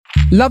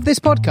Love this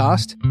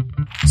podcast?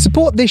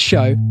 Support this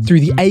show through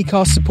the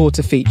Acast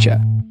supporter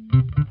feature.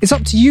 It's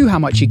up to you how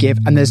much you give,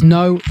 and there's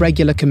no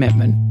regular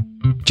commitment.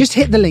 Just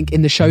hit the link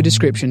in the show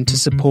description to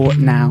support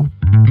now.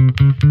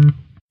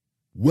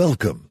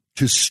 Welcome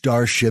to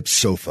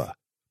StarShipSofa,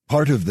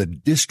 part of the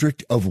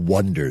District of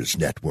Wonders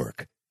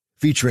network,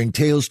 featuring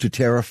Tales to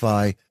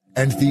Terrify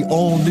and the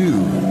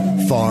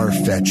all-new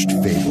Far-Fetched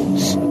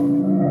Fables.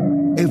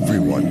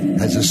 Everyone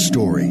has a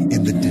story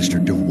in the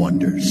District of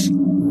Wonders.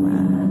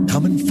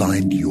 Come and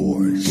find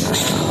yours.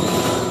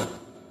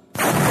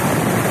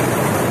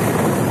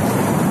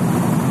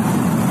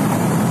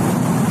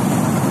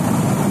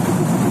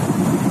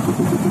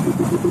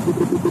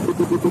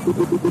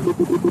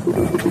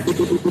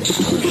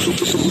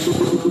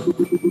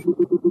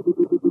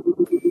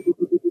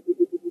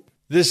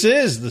 This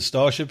is the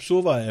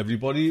StarShipSofa,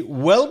 everybody.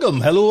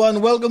 Welcome, hello,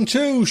 and welcome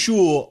to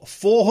show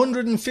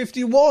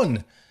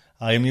 451.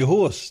 I am your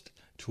host,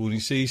 Tony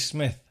C.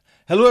 Smith.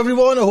 Hello,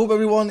 everyone. I hope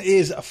everyone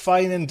is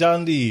fine and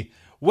dandy.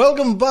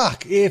 Welcome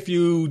back. If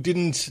you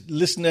didn't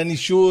listen to any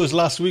shows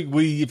last week,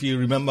 if you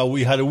remember,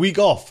 we had a week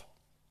off.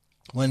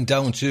 Went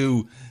down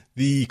to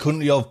the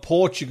country of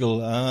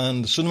Portugal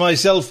and son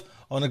myself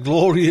on a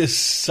glorious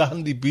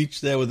sandy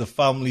beach there with the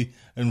family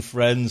and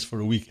friends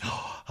for a week.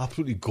 Oh,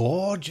 absolutely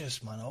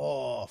gorgeous, man.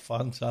 Oh,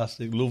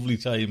 fantastic. Lovely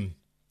time.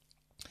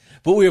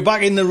 But we're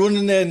back in the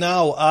running there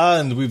now,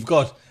 and we've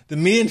got the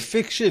main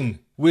fiction,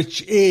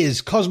 which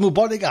is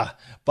Cosmobotica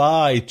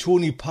by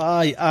Tony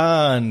Pye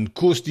and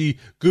Costi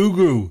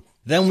Gurgu.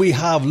 Then we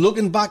have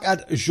Looking Back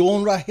at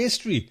Genre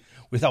History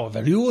with our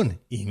very own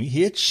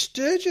Amy H.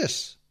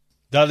 Sturgis.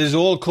 That is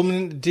all coming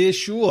in today's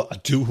show. I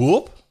do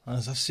hope,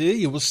 as I say,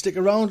 you will stick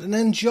around and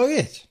enjoy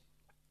it.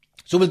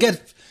 So we'll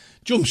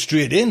jump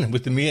straight in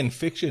with the main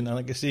fiction, and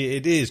like I say,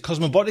 it is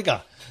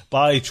Cosmobotica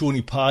by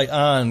Tony Pye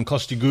and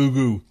Costi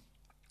Gurgu.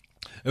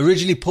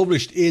 Originally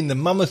published in the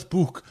Mammoth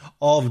Book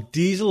of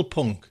Diesel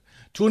Punk.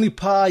 Tony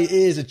Pye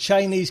is a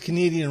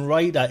Chinese-Canadian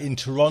writer in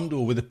Toronto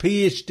with a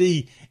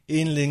PhD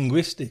in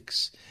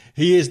linguistics.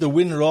 He is the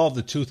winner of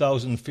the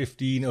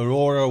 2015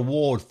 Aurora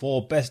Award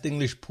for Best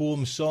English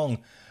Poem Song,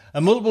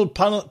 a multiple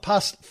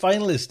past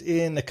finalist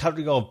in the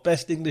category of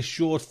Best English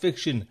Short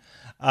Fiction,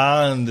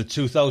 and the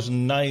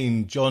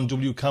 2009 John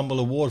W. Campbell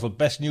Award for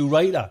Best New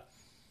Writer.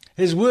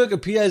 His work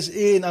appears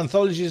in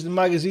anthologies and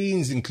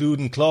magazines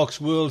including Clark's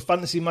World,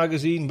 Fantasy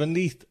Magazine,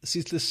 Beneath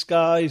Ceaseless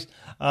Skies,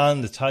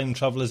 and the Time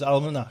Traveller's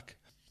Almanac.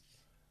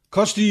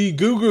 Costi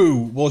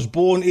Gurgu was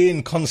born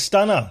in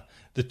Constanta,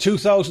 the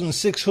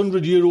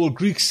 2,600-year-old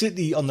Greek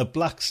city on the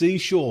Black Sea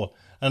shore,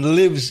 and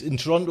lives in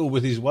Toronto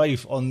with his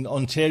wife on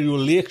Ontario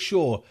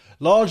Lakeshore.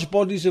 Large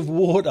bodies of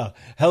water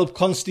help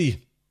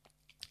Costi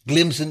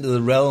glimpse into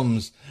the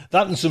realms,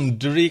 that and some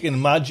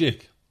Draken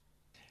magic.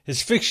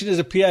 His fiction has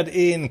appeared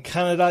in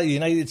Canada, the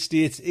United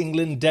States,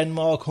 England,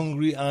 Denmark,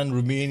 Hungary and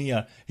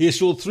Romania. He has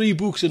sold 3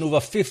 books and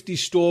over 50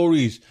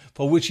 stories,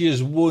 for which he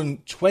has won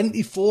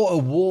 24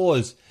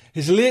 awards.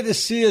 His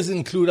latest sales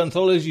include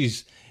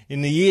anthologies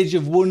In the Age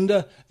of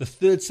Wonder, the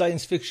third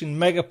science fiction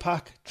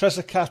megapack,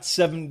 Tressacat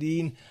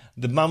 17,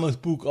 the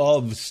Mammoth Book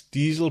of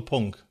Diesel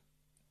Punk.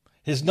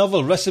 His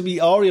novel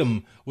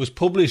Recipe-Arium was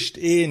published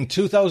in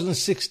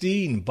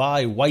 2016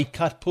 by White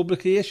Cat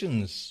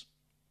Publications.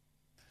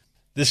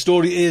 This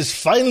story is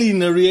finally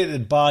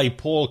narrated by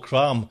Paul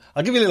Cram.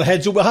 I'll give you a little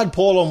heads up. We had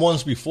Paul on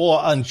once before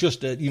and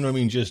just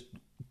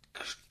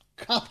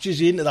captures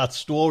you into that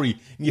story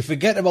and you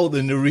forget about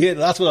the narrator.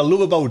 That's what I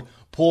love about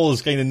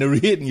Paul's kind of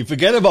narrating. You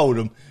forget about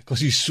him because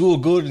he's so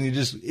good and you're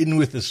just in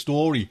with the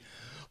story.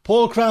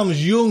 Paul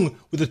Cram's young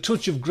with a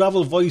touch of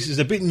gravel voice is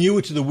a bit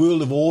newer to the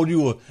world of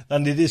audio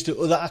than it is to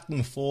other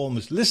acting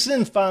forms.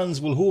 Listening fans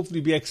will hopefully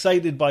be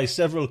excited by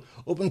several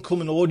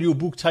up-and-coming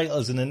audiobook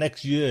titles in the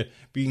next year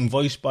being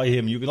voiced by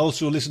him. You can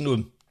also listen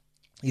to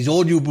his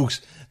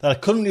audiobooks that are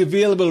currently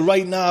available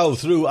right now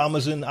through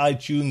Amazon,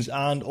 iTunes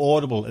and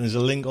Audible. And there's a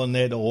link on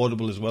there to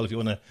Audible as well if you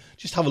want to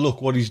just have a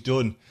look what he's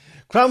done.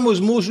 Cram was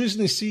most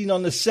recently seen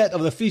on the set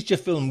of the feature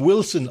film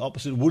Wilson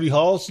opposite Woody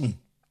Harrelson,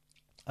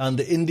 and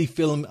the indie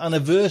film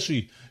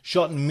Anniversary,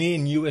 shot in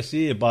Maine,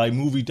 USA by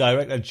movie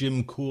director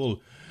Jim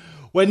Cole.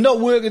 When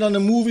not working on a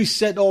movie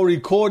set or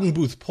recording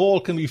booth,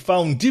 Paul can be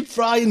found deep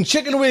frying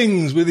chicken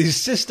wings with his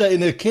sister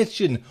in her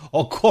kitchen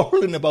or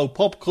quarrelling about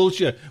pop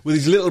culture with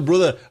his little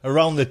brother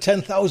around the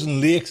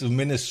 10,000 lakes of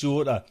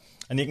Minnesota.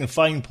 And you can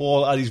find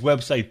Paul at his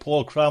website,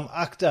 Paul Cram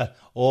Actor,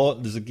 or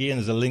there's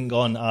a link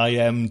on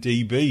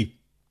IMDb.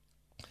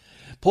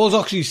 Paul's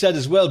actually said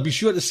as well, be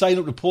sure to sign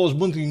up to Paul's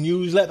monthly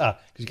newsletter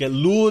because you get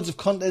loads of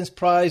contents,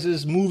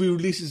 prizes, movie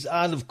releases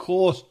and, of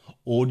course,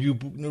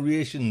 audiobook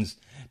narrations.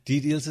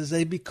 Details as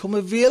they become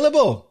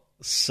available.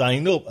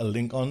 Sign up, a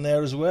link on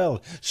there as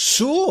well.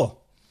 So,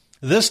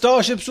 the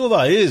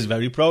StarShipSofa is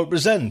very proud to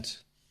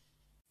present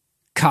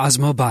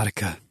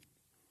Cosmobotica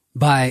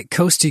by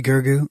Costi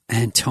Gurgu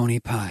and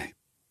Tony Pye.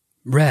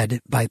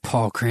 Read by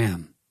Paul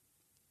Cram.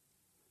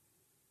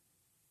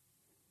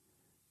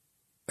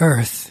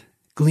 Earth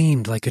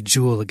gleamed like a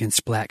jewel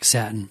against black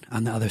satin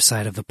on the other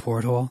side of the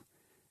porthole,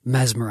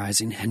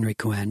 mesmerizing Henry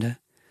Coanda,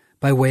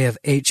 by way of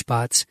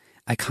H-Bot's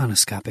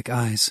iconoscopic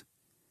eyes.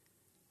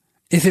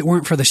 If it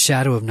weren't for the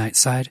shadow of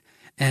Nightside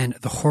and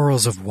the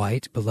horrors of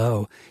white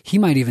below, he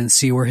might even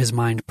see where his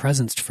mind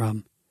presenced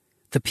from,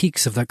 the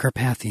peaks of the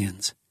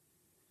Carpathians.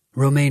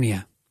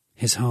 Romania,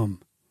 his home.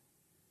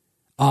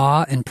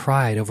 Awe and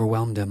pride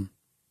overwhelmed him.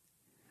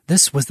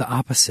 This was the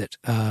opposite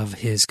of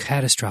his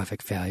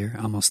catastrophic failure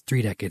almost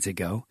 3 decades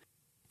ago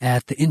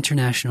at the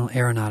International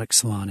Aeronautic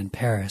Salon in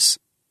Paris,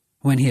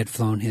 when he had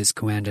flown his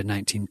Coanda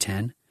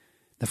 1910,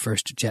 the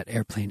first jet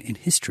airplane in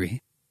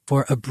history,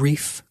 for a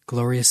brief,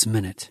 glorious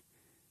minute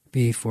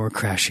before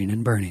crashing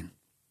and burning.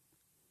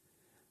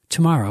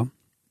 Tomorrow,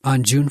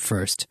 on June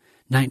 1st,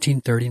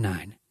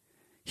 1939,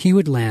 he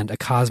would land a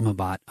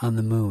Cosmobot on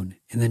the moon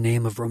in the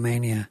name of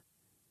Romania.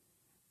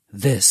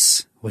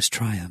 This was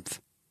triumph.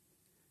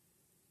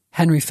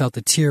 Henry felt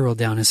a tear roll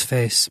down his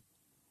face,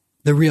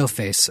 the real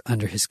face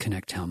under his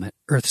Connect helmet,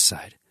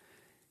 Earthside.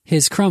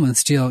 His chrome and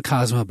steel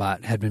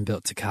Cosmobot had been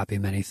built to copy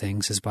many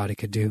things his body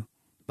could do,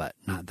 but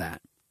not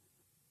that.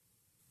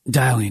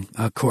 Dialing,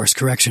 course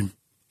correction.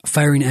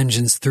 Firing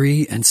engines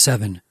 3 and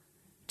 7.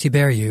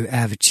 Tiberiu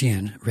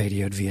Avician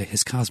radioed via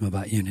his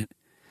Cosmobot unit.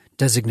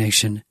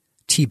 Designation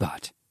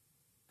T-Bot.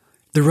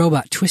 The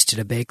robot twisted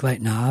a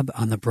bakelite knob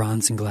on the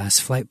bronze and glass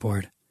flight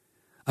board,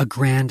 a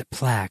grand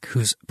plaque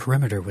whose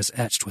perimeter was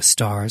etched with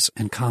stars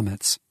and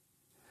comets.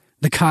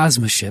 The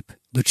Cosmoship,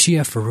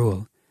 Lucia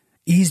Ferrul,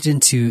 eased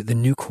into the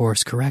new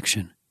course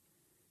correction.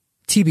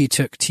 TB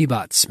took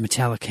T-Bot's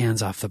metallic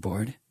hands off the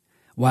board,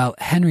 while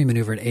Henry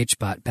maneuvered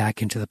H-Bot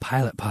back into the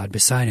pilot pod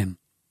beside him.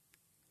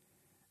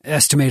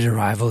 Estimated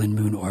arrival in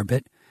moon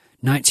orbit,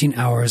 19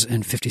 hours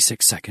and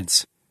 56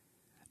 seconds.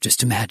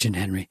 Just imagine,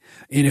 Henry,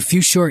 in a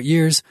few short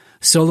years,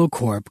 Solo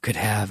Corp could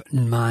have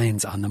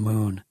mines on the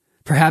moon,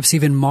 perhaps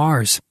even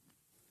Mars.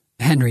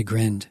 Henry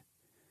grinned.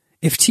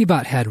 If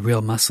T-Bot had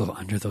real muscle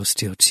under those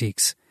steel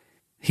cheeks,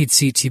 he'd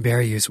see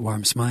Tiberiu's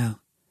warm smile.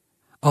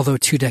 Although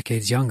 2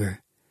 decades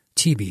younger,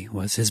 TB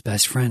was his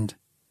best friend.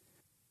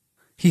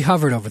 He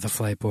hovered over the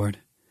flight board,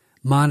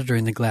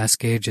 monitoring the glass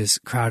gauges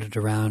crowded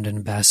around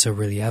in basso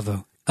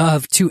rilievo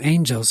of 2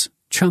 angels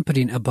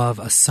trumpeting above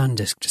a sun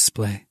disk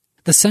display.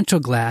 The central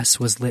glass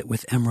was lit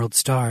with emerald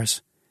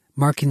stars,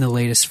 marking the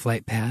latest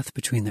flight path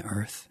between the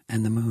Earth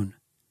and the Moon.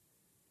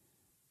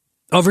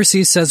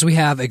 Overseas says we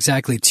have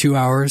exactly 2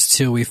 hours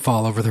till we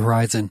fall over the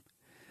horizon.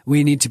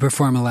 We need to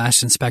perform a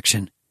last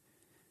inspection.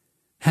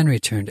 Henry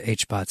turned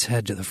H-Bot's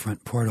head to the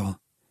front portal.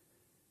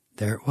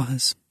 There it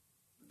was,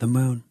 the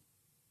moon.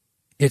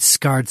 Its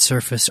scarred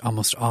surface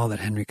almost all that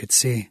Henry could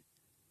see.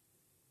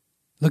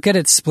 Look at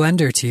its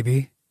splendor,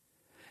 TB.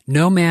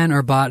 No man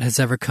or bot has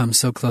ever come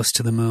so close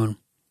to the moon,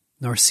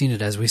 nor seen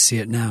it as we see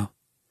it now.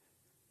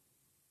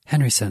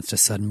 Henry sensed a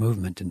sudden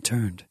movement and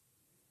turned.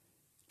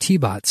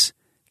 T-Bot's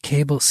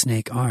cable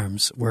snake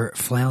arms were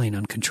flailing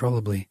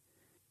uncontrollably,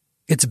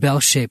 its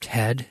bell-shaped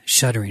head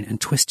shuddering and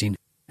twisting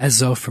as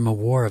though from a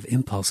war of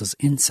impulses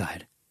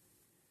inside.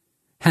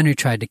 Henry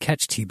tried to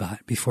catch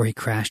T-Bot before he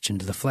crashed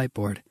into the flight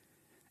board,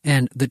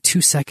 and the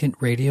 2-second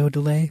radio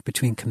delay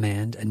between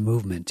command and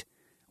movement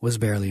was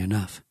barely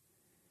enough.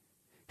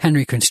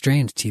 Henry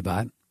constrained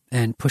T-Bot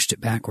and pushed it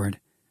backward,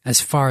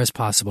 as far as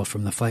possible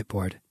from the flight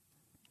board.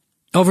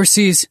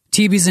 Overseas,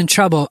 TB's in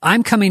trouble.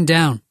 I'm coming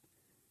down.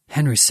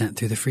 Henry sent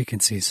through the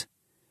frequencies.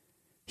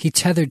 He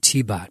tethered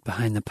T-Bot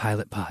behind the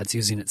pilot pods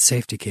using its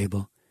safety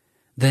cable,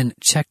 then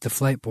checked the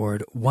flight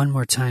board one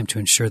more time to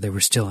ensure they were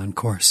still on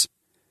course.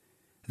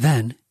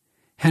 Then,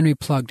 Henry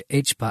plugged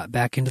H-Bot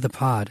back into the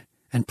pod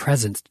and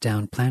presenced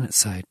down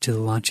planetside to the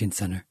launching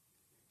center.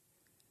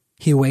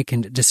 He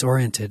awakened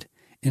disoriented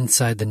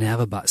inside the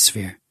Navibot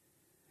sphere,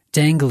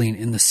 dangling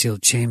in the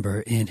sealed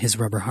chamber in his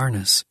rubber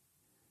harness.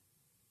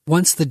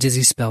 Once the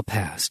dizzy spell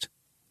passed,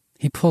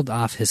 he pulled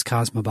off his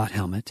Cosmobot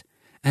helmet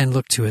and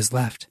looked to his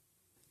left.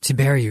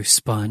 Tiberiu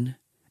spun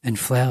and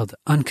flailed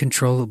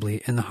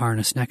uncontrollably in the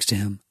harness next to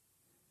him.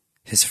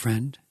 His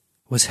friend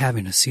was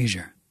having a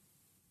seizure.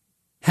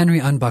 Henry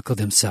unbuckled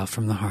himself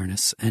from the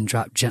harness and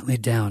dropped gently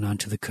down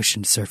onto the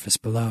cushioned surface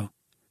below.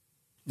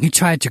 He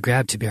tried to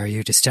grab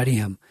Tiberiu to steady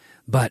him,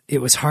 but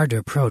it was hard to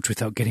approach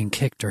without getting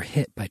kicked or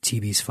hit by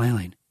TB's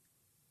flailing.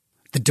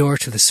 The door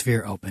to the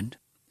sphere opened,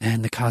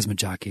 and the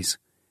Cosmojockeys,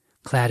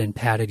 clad in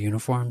padded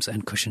uniforms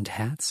and cushioned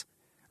hats,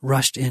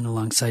 rushed in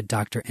alongside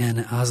Dr.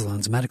 Anna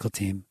Aslan's medical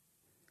team.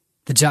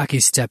 The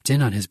jockeys stepped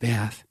in on his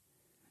behalf,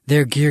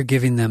 their gear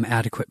giving them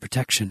adequate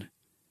protection.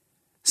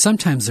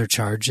 Sometimes their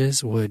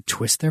charges would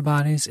twist their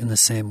bodies in the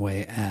same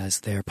way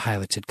as their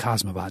piloted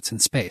Cosmobots in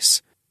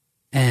space,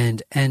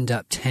 and end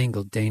up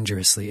tangled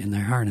dangerously in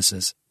their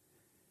harnesses.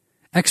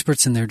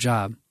 Experts in their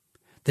job,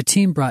 the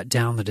team brought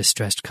down the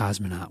distressed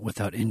cosmonaut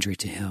without injury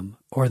to him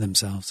or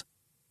themselves.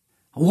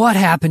 "What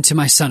happened to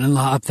my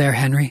son-in-law up there,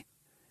 Henry?"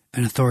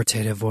 an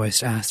authoritative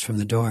voice asked from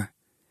the door.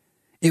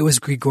 It was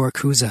Grigor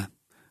Kuza,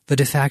 the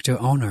de facto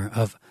owner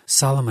of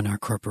Solomonar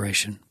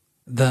Corporation,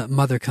 the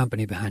mother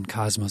company behind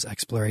Cosmos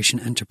Exploration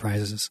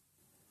Enterprises.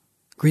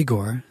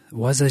 Grigor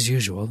was, as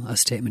usual, a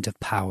statement of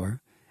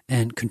power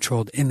and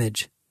controlled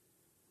image.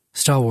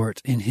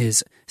 stalwart in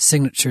his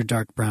signature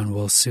dark brown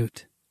wool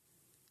suit.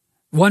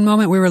 One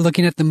moment we were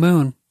looking at the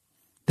moon.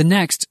 The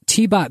next,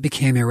 T-Bot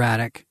became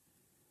erratic.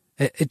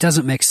 It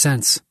doesn't make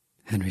sense,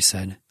 Henry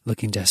said,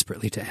 looking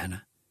desperately to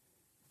Anna.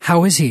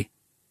 How is he?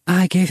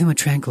 I gave him a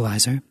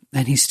tranquilizer,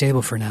 and he's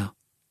stable for now,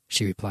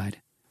 she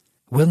replied.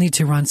 We'll need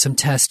to run some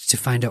tests to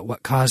find out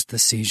what caused the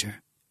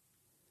seizure.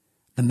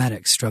 The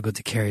medics struggled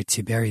to carry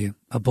Tiberiu,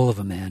 a bull of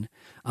a man,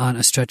 on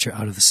a stretcher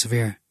out of the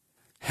sphere.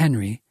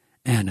 Henry,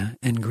 Anna,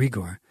 and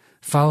Grigor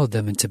followed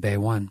them into Bay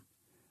 1,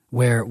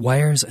 where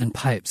wires and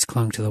pipes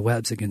clung to the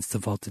webs against the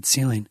vaulted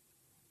ceiling.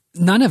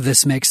 None of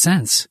this makes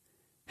sense,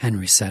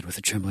 Henry said with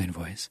a trembling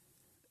voice.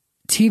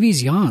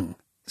 TV's young,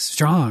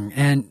 strong,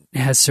 and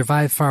has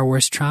survived far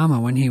worse trauma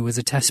when he was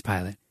a test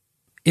pilot.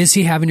 Is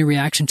he having a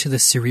reaction to the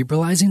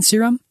cerebralizing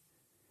serum?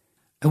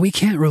 We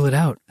can't rule it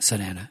out,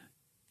 said Anna.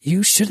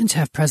 You shouldn't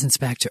have presence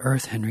back to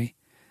Earth, Henry.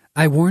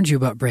 I warned you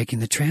about breaking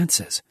the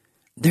trances.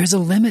 There's a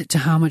limit to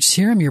how much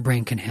serum your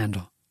brain can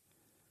handle.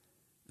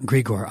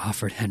 Grigor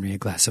offered Henry a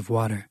glass of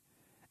water,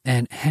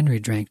 and Henry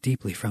drank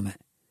deeply from it.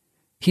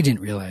 He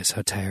didn't realize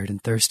how tired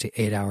and thirsty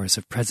 8 hours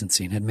of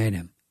presencing had made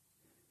him.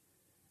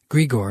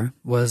 Grigor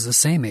was the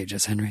same age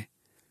as Henry,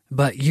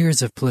 but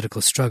years of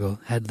political struggle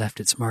had left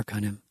its mark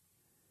on him.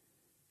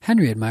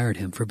 Henry admired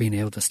him for being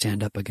able to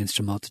stand up against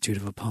a multitude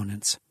of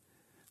opponents.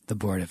 The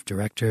board of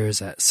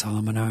directors at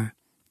Solomonar,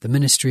 the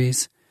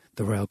ministries,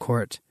 the royal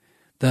court,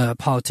 the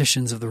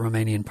politicians of the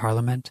Romanian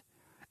parliament,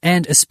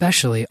 and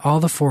especially all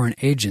the foreign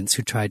agents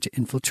who tried to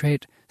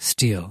infiltrate,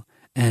 steal,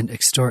 and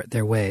extort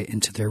their way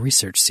into their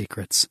research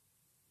secrets.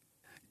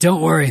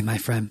 Don't worry, my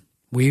friend.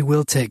 We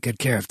will take good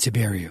care of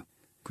Tiberiu,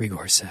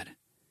 Grigor said.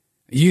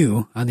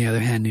 You, on the other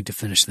hand, need to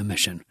finish the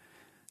mission.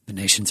 The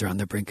nations are on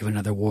the brink of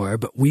another war,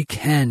 but we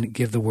can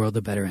give the world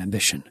a better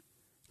ambition.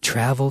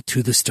 Travel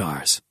to the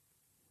stars.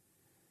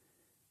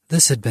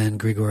 This had been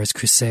Grigor's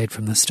crusade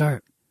from the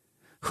start.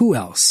 Who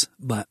else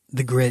but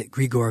the great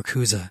Grigor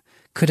Cuza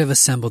could have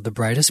assembled the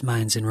brightest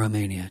minds in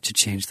Romania to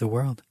change the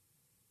world?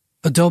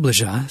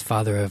 Odoblija,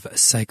 father of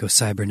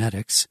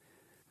psycho-cybernetics,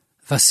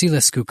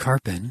 Vasilescu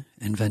Karpin,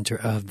 inventor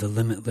of the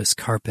limitless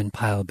Karpin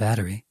pile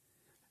battery,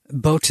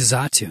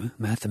 Botezatu,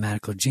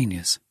 mathematical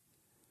genius,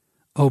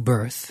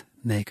 Oberth,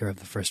 maker of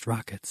the first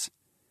rockets,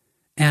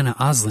 Anna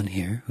Oslin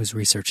here, whose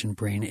research in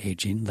brain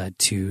aging led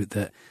to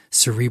the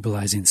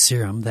cerebralizing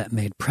serum that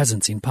made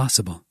presencing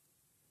possible.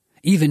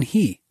 Even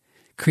he,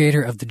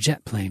 creator of the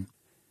jet plane.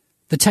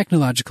 The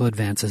technological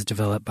advances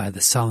developed by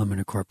the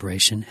Solomonar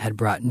Corporation had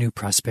brought new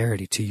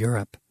prosperity to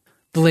Europe.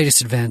 The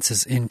latest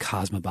advances in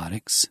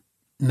cosmobotics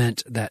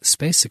meant that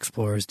space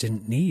explorers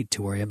didn't need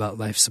to worry about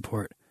life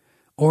support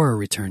or a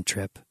return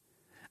trip,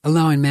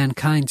 allowing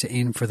mankind to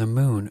aim for the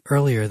moon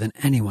earlier than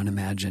anyone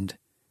imagined,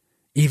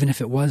 even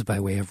if it was by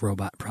way of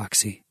robot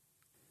proxy.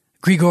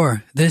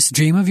 Grigor, this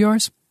dream of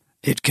yours?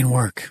 It can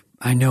work.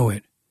 I know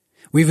it.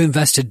 We've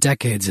invested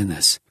decades in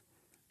this.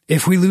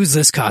 If we lose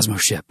this Cosmo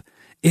ship,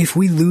 if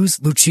we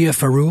lose Lucia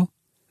Farul,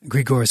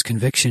 Grigor's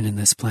conviction in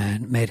this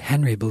plan made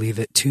Henry believe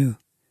it too.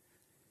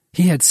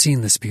 He had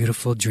seen this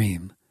beautiful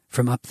dream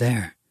from up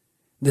there,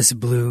 this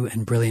blue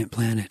and brilliant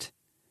planet.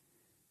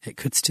 It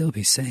could still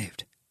be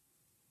saved.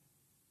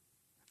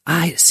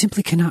 I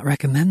simply cannot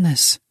recommend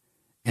this,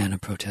 Anna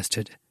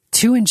protested.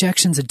 2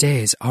 injections a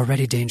day is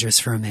already dangerous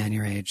for a man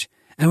your age,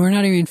 and we're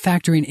not even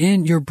factoring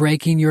in you're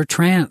breaking your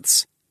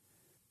trance.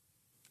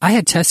 I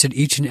had tested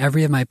each and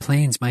every of my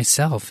planes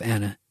myself,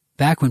 Anna,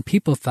 back when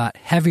people thought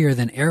heavier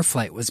than air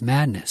flight was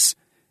madness,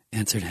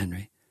 answered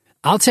Henry.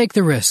 I'll take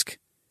the risk.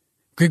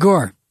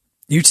 Grigor,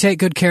 you take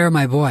good care of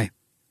my boy.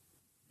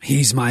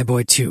 He's my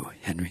boy too,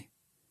 Henry.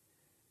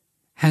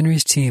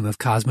 Henry's team of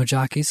Cosmo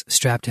jockeys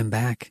strapped him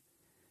back,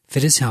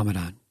 fit his helmet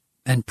on,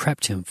 and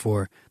prepped him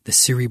for the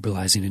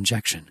cerebralizing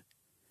injection.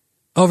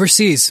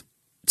 Overseas,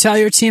 tell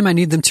your team I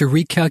need them to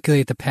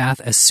recalculate the path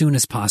as soon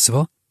as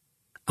possible.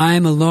 I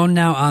am alone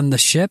now on the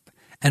ship,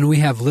 and we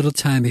have little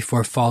time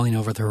before falling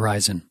over the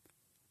horizon.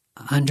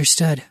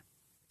 Understood,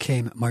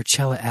 came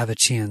Marcella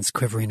Avachian's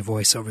quivering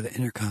voice over the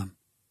intercom.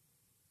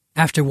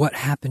 After what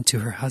happened to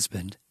her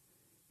husband,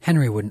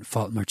 Henry wouldn't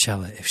fault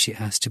Marcella if she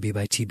asked to be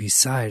by TB's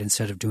side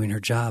instead of doing her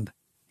job.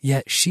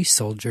 Yet she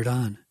soldiered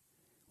on,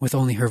 with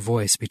only her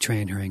voice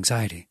betraying her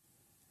anxiety.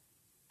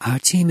 Our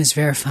team is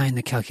verifying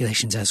the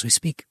calculations as we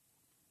speak.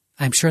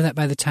 I'm sure that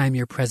by the time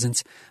your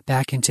presence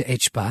back into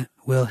HBOT,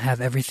 we'll have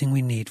everything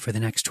we need for the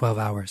next 12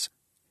 hours.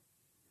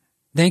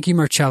 Thank you,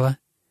 Marcella.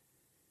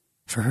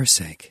 For her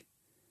sake,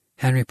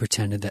 Henry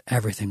pretended that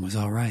everything was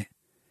all right.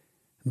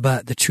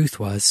 But the truth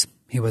was,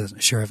 he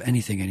wasn't sure of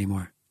anything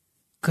anymore.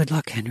 Good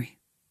luck, Henry.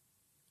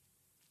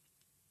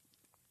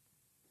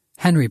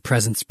 Henry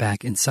presenced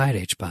back inside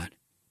HBOT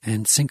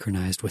and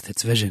synchronized with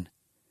its vision.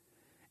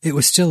 It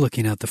was still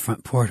looking out the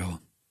front porthole.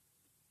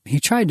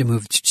 He tried to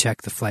move to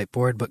check the flight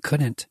board, but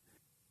couldn't.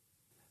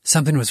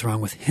 Something was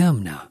wrong with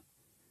him now.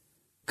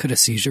 Could a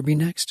seizure be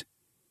next?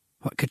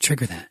 What could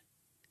trigger that?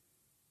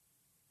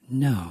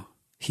 No,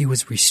 he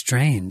was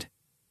restrained.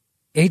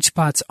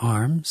 HBOT's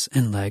arms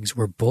and legs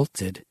were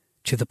bolted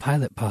to the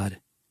pilot pod.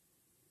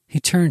 He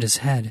turned his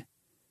head.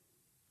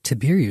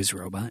 Tiberiu's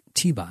robot,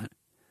 T-Bot,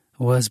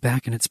 was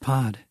back in its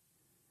pod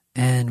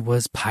and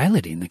was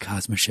piloting the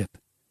Cosmoship.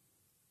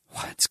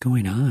 What's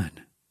going on?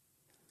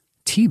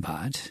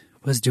 T-Bot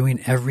was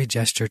doing every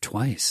gesture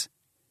twice,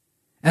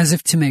 as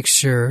if to make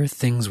sure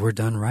things were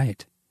done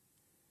right.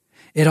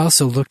 It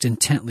also looked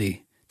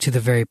intently to the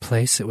very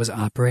place it was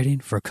operating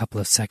for a couple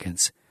of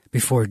seconds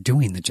before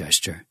doing the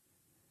gesture,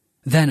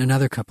 then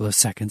another couple of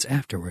seconds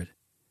afterward.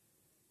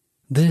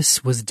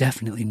 This was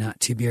definitely not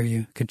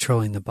Tiberiu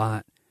controlling the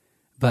bot,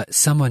 but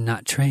someone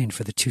not trained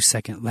for the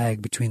 2-second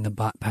lag between the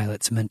bot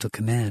pilot's mental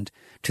command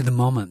to the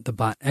moment the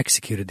bot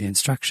executed the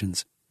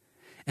instructions,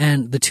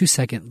 and the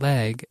 2-second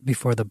lag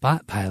before the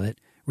bot pilot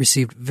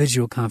received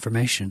visual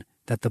confirmation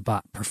that the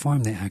bot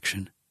performed the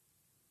action.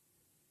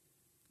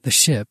 The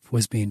ship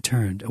was being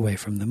turned away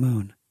from the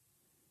moon.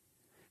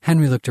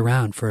 Henry looked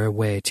around for a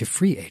way to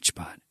free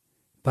H-Bot,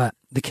 but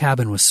the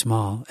cabin was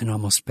small and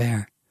almost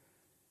bare,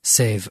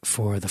 save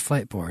for the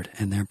flight board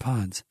and their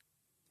pods.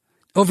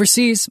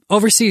 Overseas,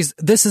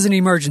 this is an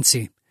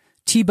emergency.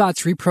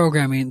 T-Bot's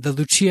reprogramming the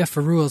Lucia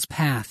Ferrule's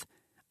path.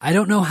 I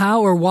don't know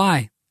how or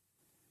why.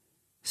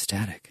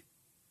 Static.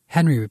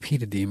 Henry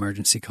repeated the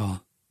emergency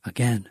call.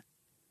 Again.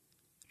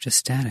 Just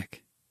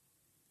static.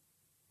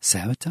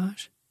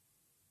 Sabotage?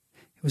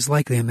 It was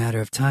likely a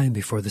matter of time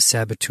before the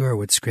saboteur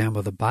would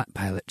scramble the bot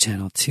pilot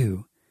channel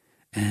 2,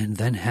 and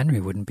then Henry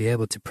wouldn't be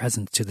able to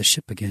presence to the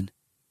ship again.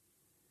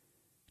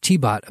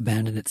 T-Bot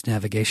abandoned its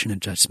navigation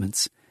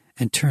adjustments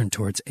and turned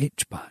towards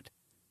H-Bot.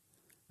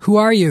 Who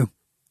are you?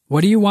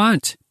 What do you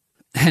want?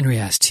 Henry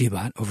asked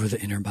T-Bot over the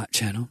interbot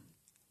channel.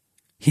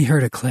 He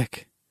heard a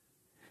click.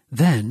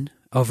 Then,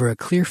 over a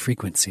clear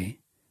frequency,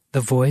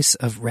 the voice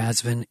of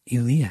Razvan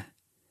Ilya,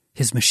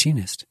 his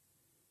machinist.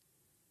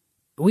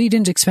 We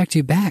didn't expect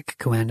you back,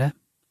 Coanda.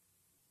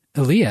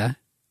 Ilya,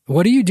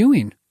 what are you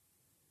doing?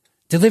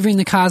 Delivering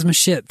the Cosmos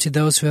ship to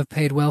those who have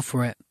paid well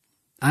for it.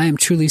 I am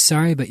truly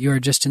sorry, but you are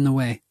just in the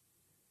way.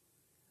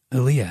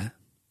 Ilya,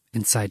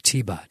 inside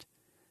T-Bot,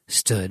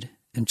 stood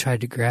and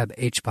tried to grab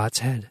H-Bot's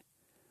head.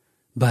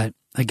 But,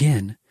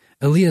 again,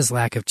 Ilya's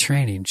lack of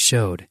training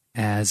showed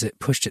as it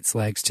pushed its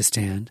legs to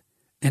stand,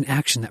 an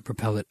action that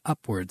propelled it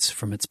upwards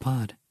from its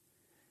pod.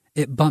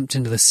 It bumped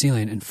into the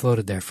ceiling and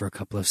floated there for a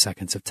couple of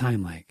seconds of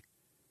time lag.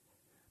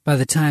 By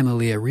the time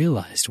Ilya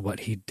realized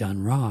what he'd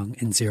done wrong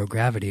in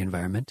zero-gravity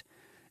environment,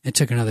 it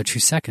took another 2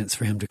 seconds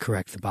for him to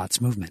correct the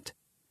bot's movement.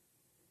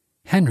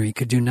 Henry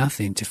could do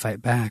nothing to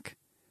fight back,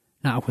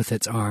 not with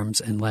its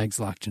arms and legs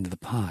locked into the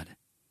pod.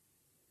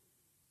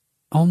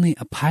 Only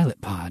a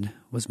pilot pod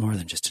was more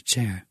than just a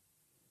chair.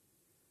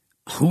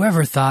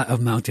 Whoever thought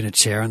of mounting a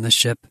chair on the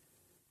ship?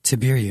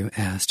 Tiberiu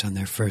asked on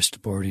their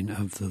first boarding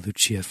of the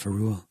Lucia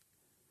Ferrule.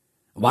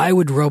 Why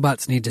would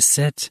robots need to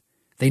sit?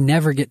 They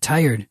never get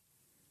tired.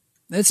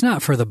 It's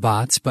not for the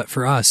bots, but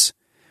for us.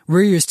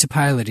 We're used to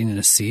piloting in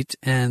a seat,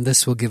 and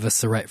this will give us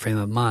the right frame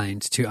of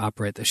mind to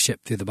operate the ship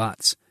through the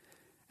bots.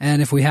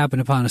 And if we happen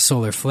upon a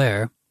solar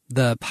flare,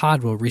 the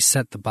pod will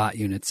reset the bot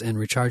units and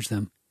recharge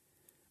them.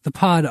 The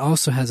pod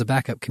also has a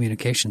backup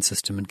communication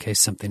system in case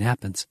something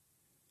happens.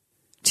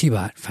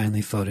 T-Bot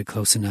finally floated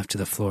close enough to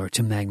the floor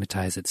to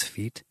magnetize its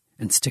feet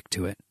and stick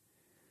to it.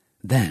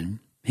 Then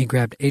he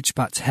grabbed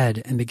H-Bot's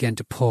head and began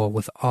to pull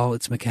with all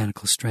its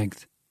mechanical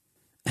strength.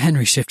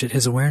 Henry shifted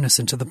his awareness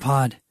into the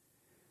pod.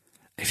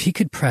 If he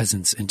could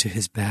presence into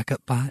his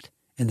backup bot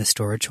in the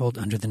storage hold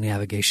under the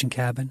navigation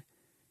cabin,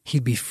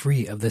 he'd be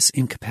free of this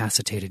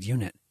incapacitated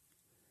unit.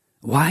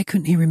 Why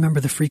couldn't he remember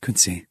the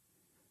frequency?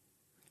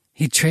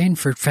 He'd trained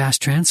for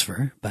fast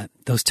transfer, but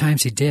those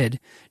times he did,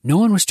 no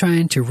one was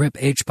trying to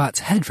rip H-Bot's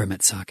head from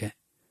its socket.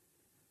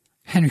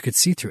 Henry could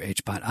see through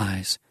H-Bot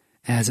eyes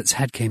as its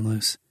head came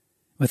loose,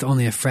 with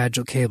only a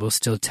fragile cable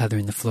still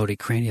tethering the floaty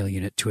cranial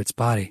unit to its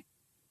body.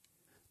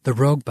 The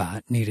rogue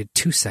bot needed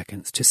 2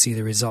 seconds to see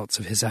the results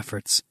of his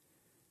efforts.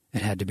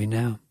 It had to be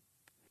now.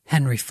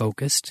 Henry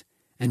focused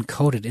and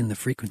coded in the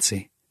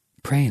frequency,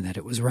 praying that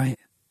it was right.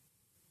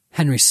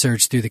 Henry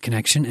surged through the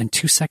connection, and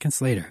 2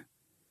 seconds later,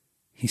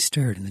 he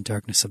stirred in the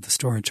darkness of the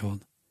storage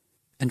hold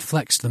and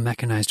flexed the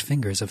mechanized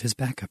fingers of his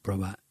backup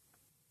robot.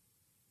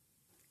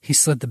 He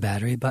slid the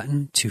battery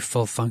button to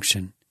full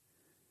function,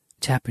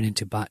 tapping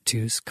into Bot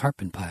 2's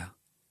carpet pile.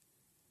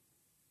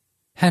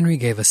 Henry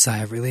gave a sigh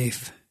of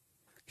relief.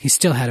 He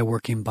still had a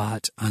working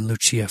bot on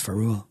Lucia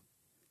Ferrule.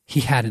 He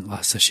hadn't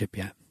lost the ship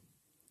yet,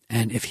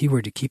 and if he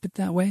were to keep it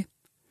that way,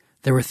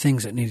 there were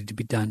things that needed to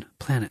be done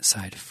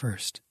planet-side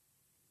first.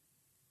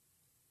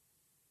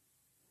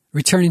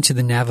 Returning to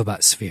the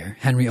Navibot sphere,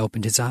 Henry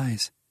opened his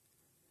eyes.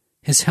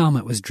 His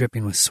helmet was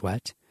dripping with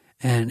sweat,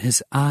 and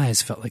his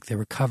eyes felt like they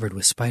were covered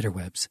with spider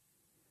webs.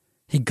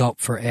 He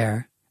gulped for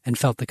air and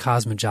felt the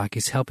Cosmo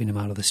jockeys helping him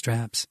out of the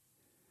straps.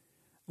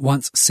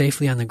 Once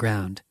safely on the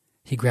ground,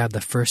 he grabbed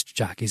the first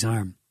jockey's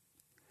arm.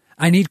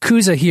 I need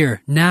Kuza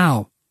here,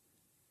 now!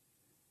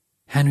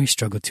 Henry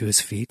struggled to his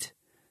feet,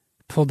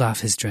 pulled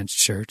off his drenched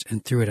shirt,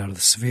 and threw it out of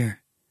the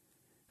sphere.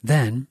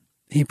 Then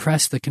he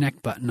pressed the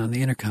connect button on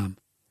the intercom.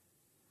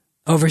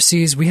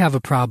 Overseas, we have a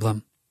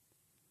problem.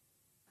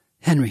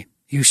 Henry,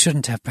 You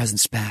shouldn't have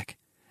presents back.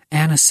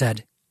 Anna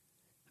said.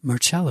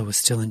 Marcella was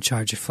still in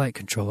charge of flight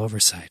control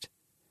oversight.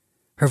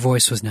 Her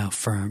voice was now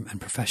firm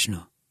and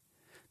professional.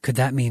 Could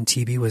that mean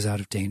TB was out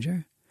of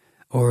danger?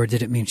 Or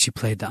did it mean she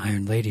played the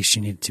Iron Lady she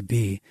needed to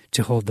be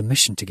to hold the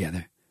mission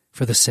together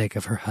for the sake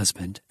of her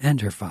husband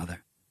and her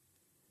father?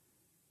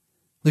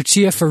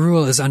 Lucia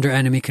Ferrul is under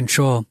enemy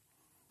control.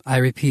 I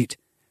repeat,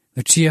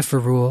 Lucia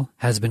Ferrul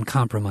has been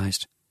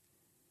compromised.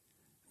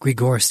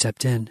 Grigor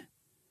stepped in,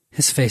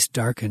 his face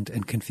darkened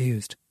and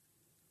confused.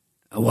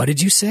 What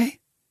did you say?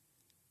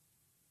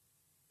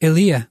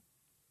 Ilya,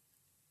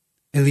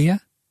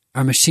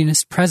 our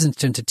machinist,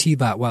 presenced into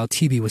T-Bot while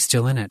TB was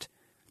still in it.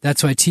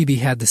 That's why TB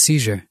had the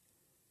seizure.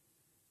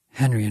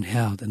 Henry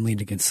inhaled and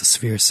leaned against the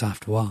sphere's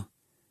soft wall.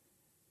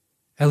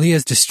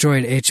 Ilya's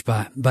destroyed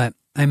H-Bot, but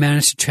I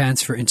managed to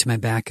transfer into my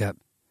backup.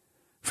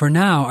 For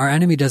now, our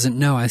enemy doesn't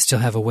know I still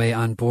have a way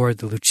on board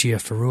the Lucia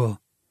Ferrul.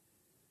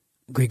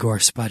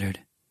 Grigor sputtered.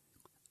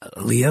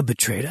 Ilya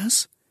betrayed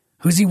us?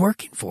 Who's he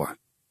working for?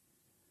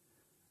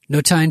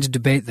 No time to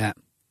debate that.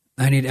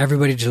 I need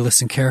everybody to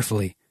listen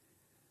carefully.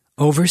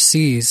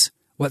 Overseas,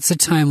 what's the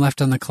time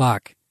left on the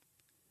clock?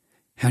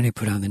 Henry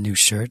put on the new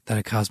shirt that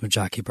a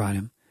Cosmojockey brought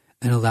him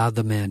and allowed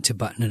the man to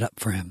button it up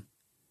for him.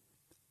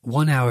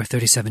 1 hour,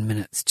 37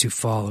 minutes to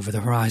fall over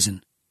the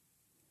horizon.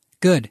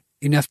 Good.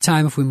 Enough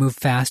time if we move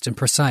fast and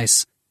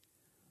precise.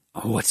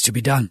 What's to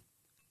be done?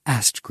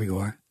 Asked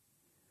Grigor.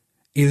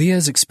 Ilya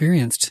is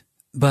experienced,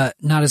 but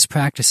not as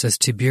practiced as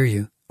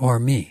Tiberiu or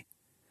me.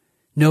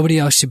 Nobody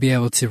else should be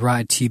able to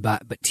ride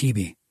T-Bot but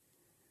TB.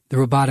 The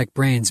robotic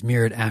brain's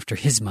mirrored after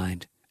his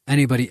mind.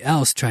 Anybody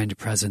else trying to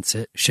presence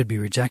it should be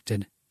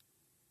rejected.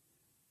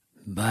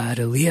 But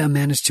Ilya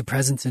managed to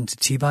presence into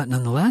T-Bot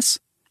nonetheless,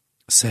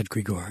 said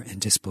Grigor in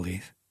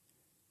disbelief.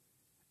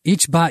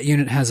 Each bot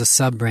unit has a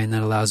sub-brain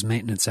that allows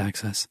maintenance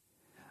access.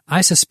 I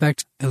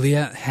suspect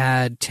Ilya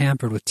had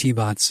tampered with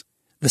T-Bots.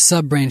 The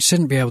sub-brain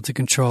shouldn't be able to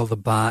control the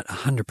bot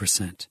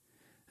 100%,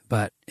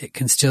 but it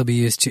can still be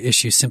used to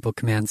issue simple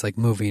commands like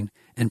moving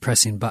and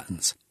pressing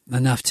buttons,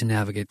 enough to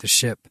navigate the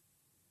ship.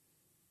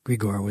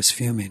 Grigor was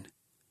fuming.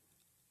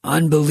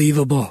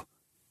 Unbelievable!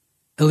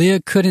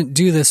 Ilya couldn't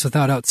do this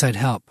without outside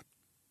help.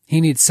 He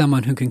needs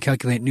someone who can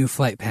calculate new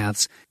flight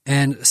paths,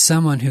 and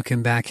someone who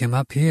can back him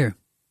up here.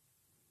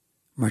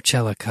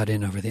 Marcella cut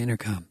in over the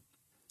intercom.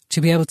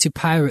 To be able to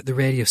pirate the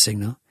radio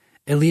signal,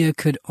 Ilya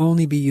could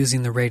only be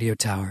using the radio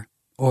tower,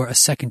 or a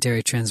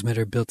secondary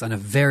transmitter built on a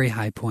very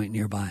high point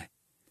nearby.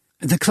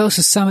 The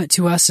closest summit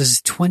to us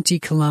is 20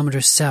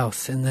 kilometers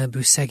south in the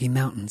Busegi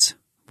Mountains,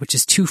 which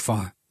is too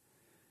far.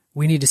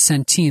 We need to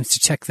send teams to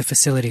check the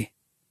facility.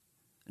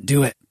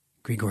 Do it,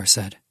 Grigor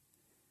said.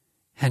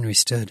 Henry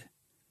stood.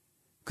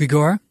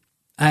 Grigor,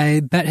 I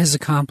bet his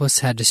accomplice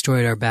had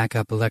destroyed our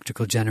backup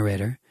electrical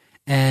generator,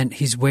 and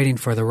he's waiting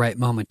for the right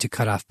moment to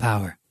cut off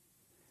power.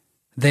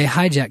 They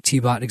hijacked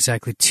T-Bot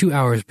exactly 2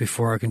 hours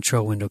before our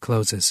control window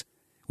closes,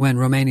 when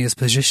Romania's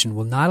position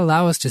will not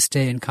allow us to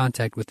stay in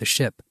contact with the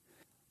ship.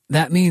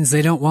 That means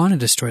they don't want to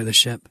destroy the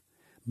ship,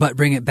 but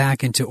bring it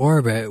back into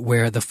orbit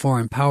where the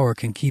foreign power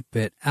can keep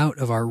it out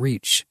of our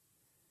reach.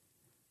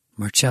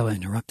 Marcella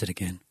interrupted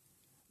again.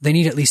 They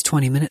need at least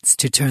 20 minutes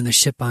to turn the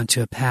ship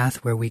onto a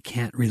path where we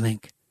can't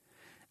relink.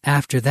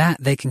 After that,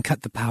 they can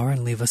cut the power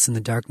and leave us in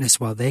the darkness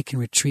while they can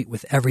retreat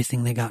with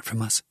everything they got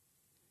from us.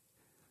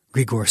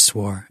 Grigor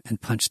swore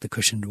and punched the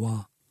cushioned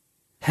wall.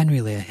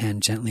 Henry lay a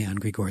hand gently on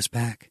Grigor's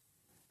back.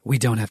 We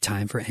don't have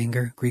time for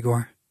anger,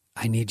 Grigor.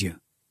 I need you.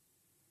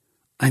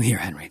 I'm here,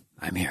 Henry.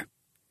 I'm here.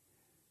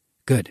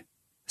 Good.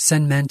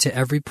 Send men to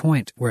every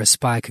point where a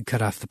spy could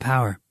cut off the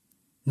power.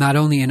 Not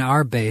only in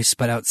our base,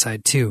 but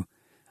outside too,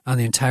 on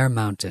the entire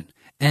mountain,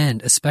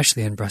 and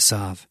especially in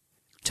Brasov.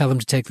 Tell them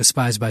to take the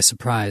spies by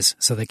surprise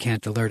so they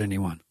can't alert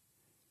anyone.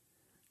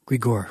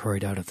 Grigor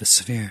hurried out of the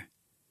sphere.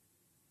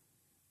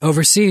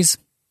 Overseas,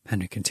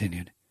 Henry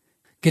continued.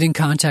 Get in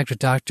contact with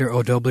Dr.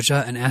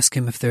 Odoblja and ask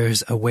him if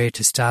there's a way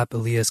to stop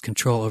Ilya's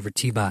control over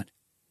T-Bot.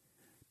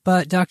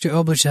 But Dr.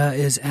 Oblja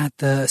is at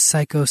the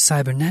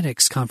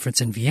Psycho-Cybernetics conference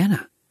in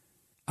Vienna.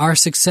 Our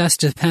success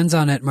depends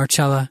on it,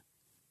 Marcella.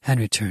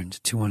 Henry turned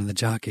to one of the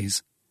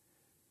jockeys.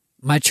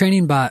 My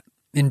training bot,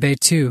 in Bay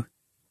 2.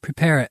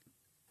 Prepare it.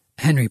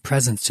 Henry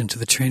presenced into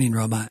the training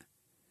robot.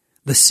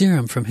 The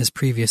serum from his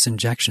previous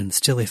injection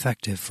still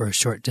effective for a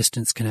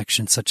short-distance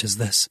connection such as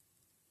this.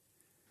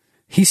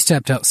 He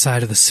stepped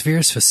outside of the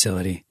Sphere's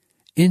facility,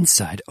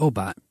 inside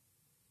Obot,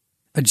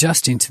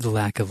 adjusting to the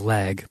lack of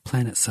lag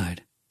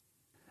planet-side.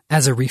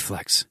 As a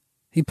reflex,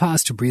 he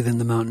paused to breathe in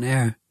the mountain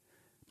air.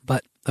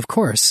 But, of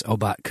course,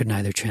 Obot could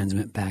neither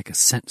transmit back a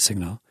scent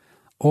signal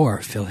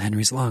or fill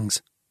Henry's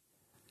lungs.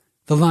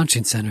 The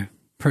launching center,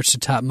 perched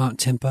atop Mount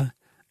Timpa,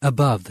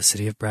 above the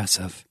city of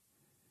Brasov.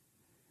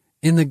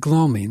 In the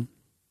gloaming,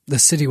 the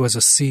city was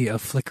a sea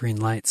of flickering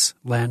lights,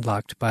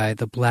 landlocked by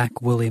the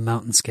black, woolly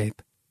mountainscape.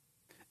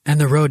 And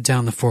the road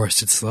down the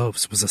forested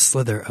slopes was a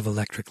slither of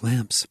electric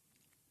lamps.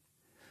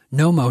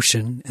 No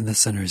motion in the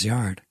center's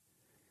yard.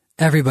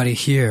 Everybody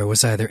here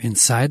was either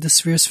inside the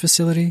Sphere's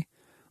facility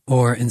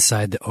or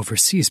inside the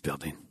overseas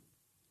building.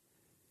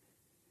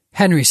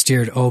 Henry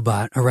steered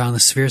Obot around the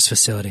Sphere's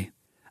facility,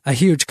 a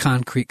huge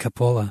concrete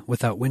cupola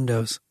without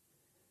windows.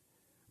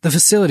 The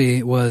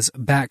facility was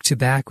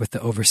back-to-back with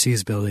the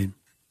Overseas building,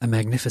 a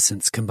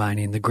magnificence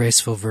combining the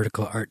graceful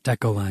vertical Art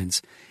Deco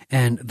lines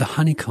and the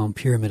honeycomb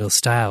pyramidal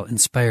style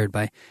inspired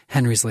by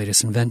Henry's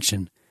latest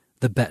invention,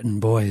 the Benton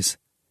Boys.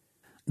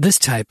 This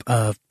type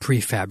of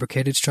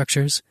prefabricated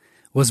structures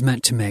was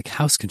meant to make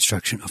house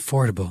construction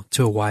affordable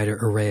to a wider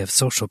array of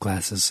social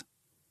classes.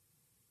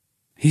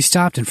 He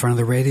stopped in front of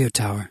the radio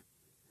tower.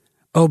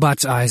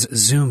 Obot's eyes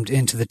zoomed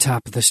into the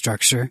top of the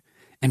structure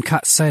and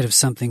caught sight of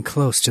something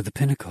close to the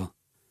pinnacle.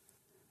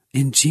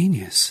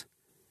 Ingenious.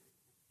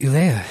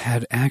 Ilea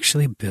had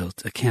actually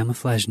built a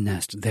camouflage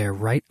nest there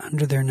right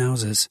under their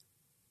noses.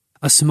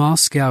 A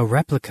small-scale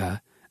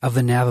replica of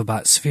the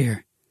Navabot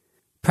sphere,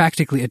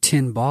 practically a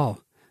tin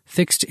ball,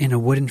 fixed in a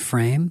wooden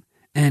frame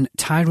and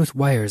tied with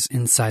wires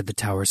inside the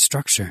tower's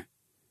structure.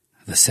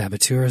 The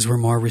saboteurs were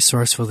more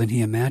resourceful than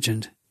he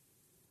imagined.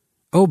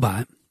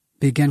 Obot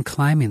began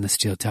climbing the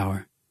steel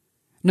tower,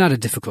 not a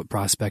difficult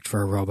prospect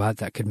for a robot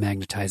that could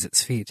magnetize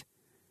its feet.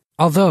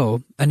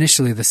 Although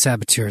initially the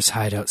saboteurs'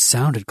 hideout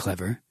sounded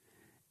clever,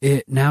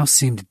 it now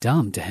seemed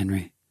dumb to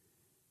Henry.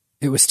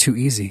 It was too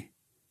easy.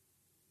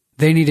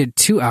 They needed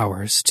 2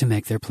 hours to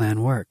make their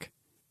plan work.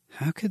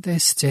 How could they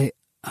stay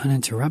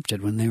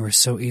uninterrupted when they were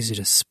so easy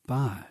to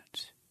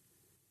spot?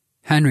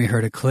 Henry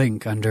heard a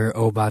clink under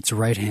Obot's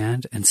right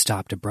hand and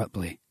stopped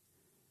abruptly.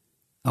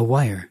 A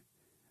wire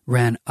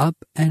ran up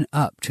and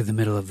up to the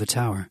middle of the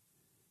tower.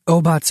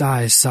 Obot's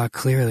eyes saw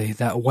clearly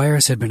that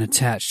wires had been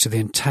attached to the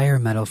entire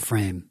metal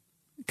frame,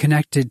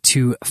 connected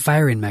to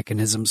firing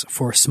mechanisms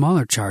for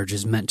smaller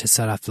charges meant to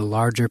set off the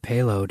larger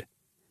payload,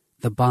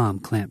 the bomb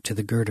clamped to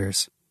the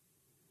girders.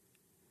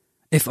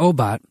 If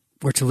Obot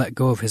were to let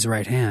go of his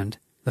right hand,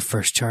 the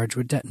first charge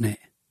would detonate,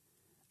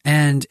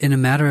 and in a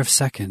matter of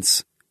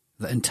seconds,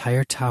 the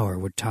entire tower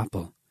would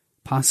topple,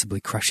 possibly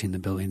crushing the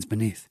buildings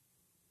beneath.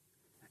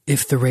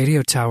 If the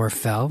radio tower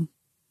fell,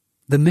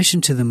 the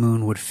mission to the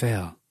moon would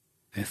fail.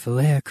 If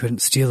Ilea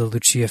couldn't steal the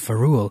Lucia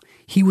Ferrul,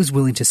 he was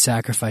willing to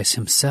sacrifice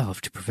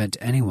himself to prevent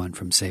anyone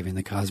from saving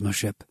the Cosmo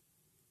ship.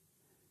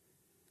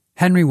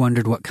 Henry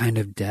wondered what kind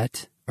of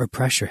debt or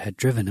pressure had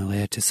driven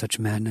Ilea to such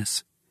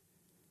madness.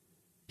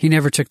 He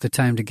never took the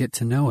time to get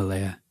to know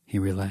Ilea, he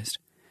realized,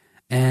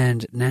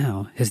 and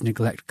now his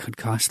neglect could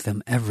cost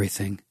them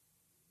everything.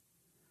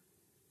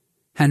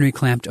 Henry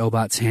clamped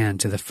Obot's hand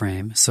to the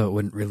frame so it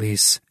wouldn't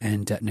release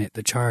and detonate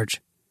the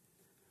charge.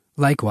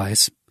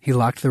 Likewise, he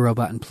locked the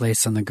robot in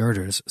place on the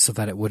girders so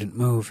that it wouldn't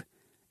move,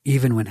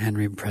 even when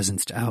Henry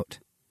presenced out.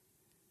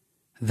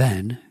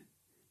 Then,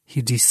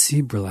 he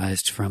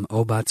decerebralized from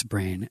Obot's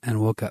brain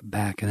and woke up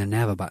back in the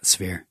Navabot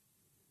sphere.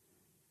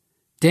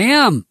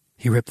 Damn!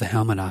 He ripped the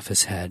helmet off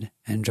his head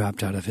and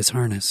dropped out of his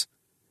harness.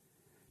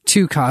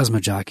 2 Cosmo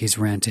jockeys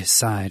ran to his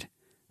side,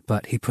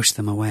 but he pushed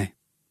them away.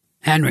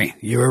 Henry,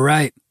 you were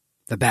right.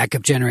 The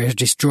backup generator is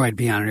destroyed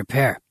beyond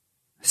repair,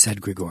 said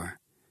Grigor,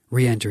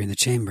 re-entering the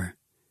chamber.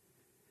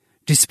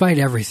 Despite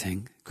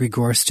everything,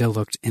 Grigor still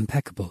looked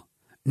impeccable.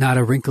 Not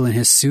a wrinkle in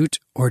his suit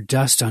or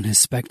dust on his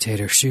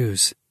spectator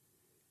shoes.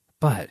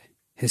 But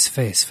his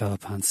face fell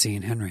upon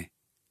seeing Henry.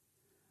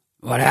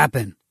 What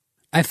happened?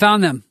 I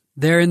found them.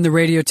 They're in the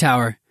radio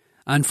tower.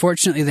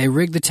 Unfortunately, they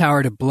rigged the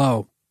tower to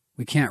blow.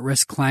 We can't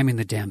risk climbing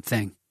the damn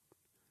thing.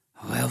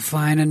 We'll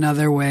find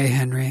another way,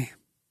 Henry,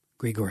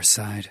 Grigor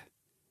sighed.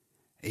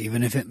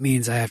 Even if it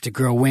means I have to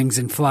grow wings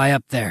and fly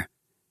up there.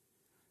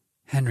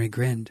 Henry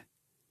grinned.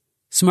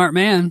 Smart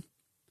man.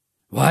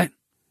 What?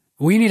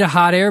 We need a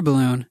hot air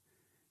balloon.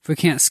 If we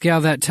can't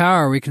scale that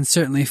tower, we can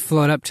certainly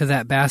float up to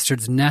that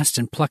bastard's nest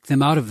and pluck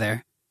them out of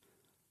there.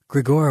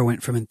 Grigor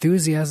went from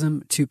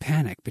enthusiasm to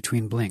panic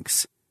between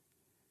blinks.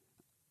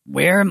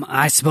 Where am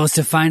I supposed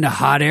to find a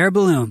hot air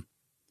balloon?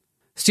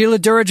 Steal a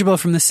dirigible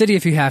from the city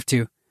if you have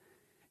to.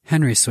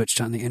 Henry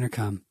switched on the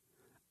intercom.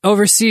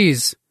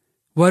 Overseas.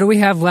 What do we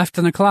have left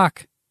on the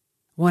clock?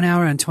 1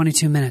 hour and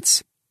 22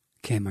 minutes,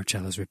 came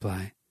Marcella's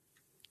reply.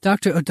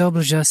 Dr.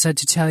 Odobleja said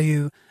to tell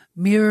you,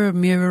 mirror,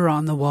 mirror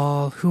on the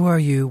wall, who are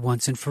you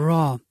once and for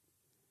all?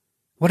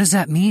 What does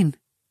that mean?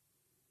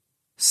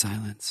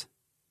 Silence.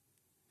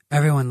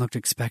 Everyone looked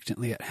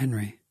expectantly at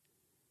Henry.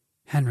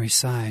 Henry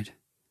sighed.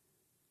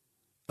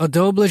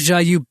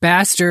 Odobleja, you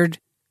bastard!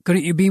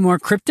 Couldn't you be more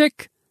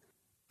cryptic?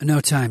 No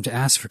time to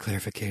ask for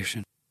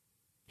clarification.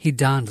 He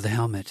donned the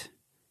helmet,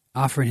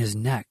 offering his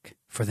neck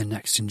for the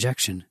next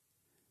injection.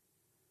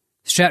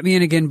 Strap me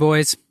in again,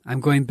 boys.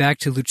 I'm going back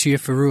to Lucia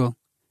Ferrul.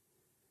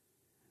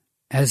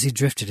 As he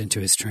drifted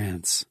into his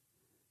trance,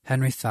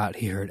 Henry thought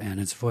he heard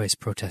Anna's voice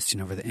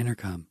protesting over the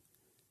intercom.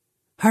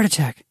 Heart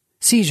attack,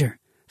 seizure,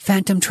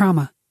 phantom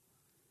trauma.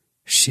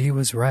 She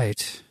was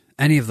right.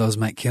 Any of those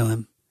might kill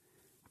him.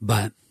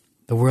 But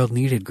the world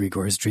needed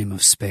Grigor's dream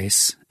of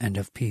space and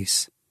of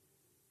peace.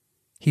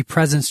 He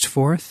presenced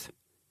forth,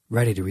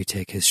 ready to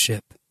retake his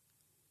ship.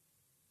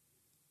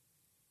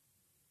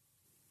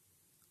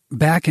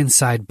 Back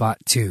inside Bot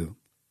 2,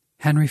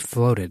 Henry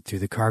floated through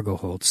the cargo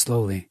hold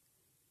slowly.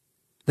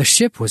 The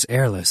ship was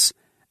airless,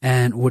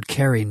 and would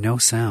carry no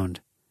sound.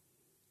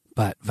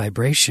 But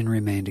vibration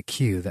remained a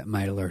cue that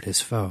might alert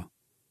his foe.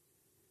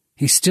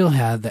 He still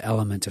had the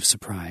element of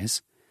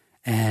surprise,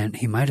 and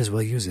he might as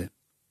well use it.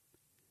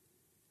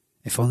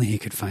 If only he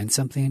could find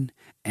something,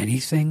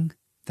 anything,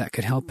 that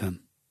could help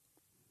him.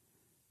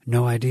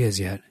 No ideas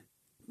yet,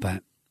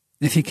 but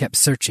if he kept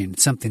searching,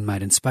 something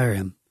might inspire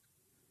him.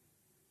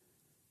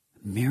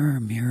 Mirror,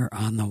 mirror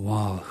on the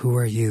wall, who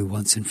are you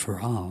once and for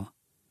all?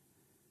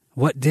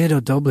 What did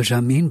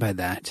Odoblija mean by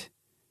that?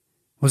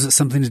 Was it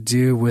something to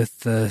do with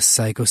the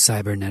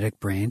psycho-cybernetic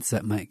brains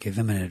that might give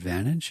him an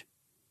advantage?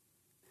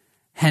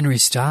 Henry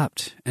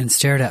stopped and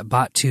stared at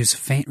Batu's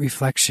faint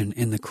reflection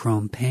in the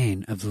chrome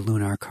pane of the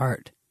lunar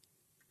cart.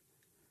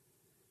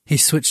 He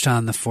switched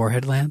on the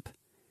forehead lamp,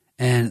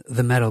 and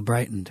the metal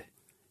brightened.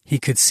 He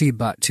could see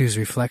Batu's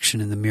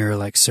reflection in the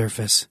mirror-like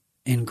surface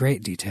in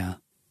great detail.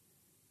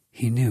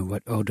 He knew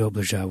what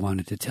Odoblija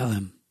wanted to tell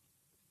him.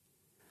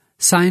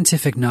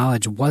 Scientific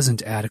knowledge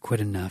wasn't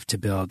adequate enough to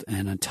build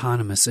an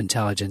autonomous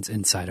intelligence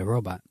inside a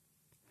robot.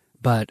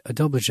 But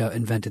Odoblija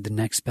invented the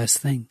next best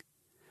thing.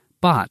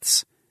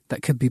 Bots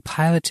that could be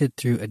piloted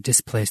through a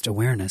displaced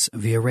awareness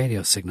via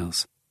radio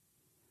signals.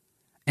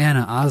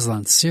 Anna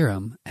Aslan's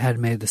serum had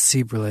made the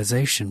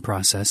cerebralization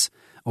process,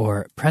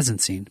 or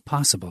presencing,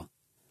 possible.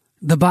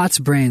 The bots'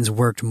 brains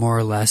worked more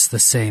or less the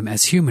same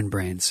as human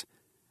brains,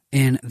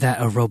 in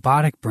that a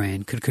robotic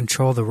brain could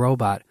control the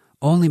robot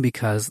only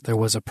because there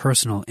was a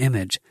personal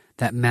image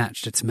that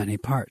matched its many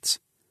parts.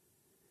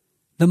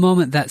 The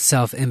moment that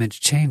self-image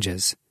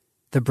changes,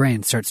 the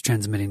brain starts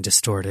transmitting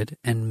distorted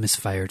and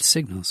misfired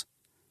signals.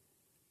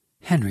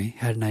 Henry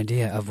had an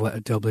idea of what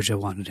Odoblija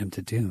wanted him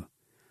to do,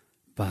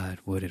 but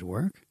would it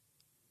work?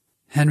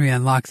 Henry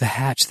unlocked the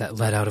hatch that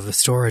led out of the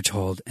storage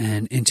hold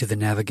and into the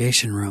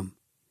navigation room.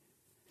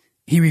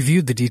 He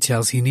reviewed the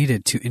details he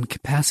needed to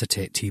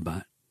incapacitate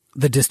T-Bot.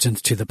 The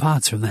distance to the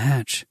pods from the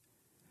hatch,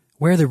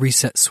 where the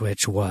reset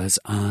switch was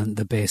on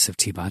the base of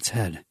T-Bot's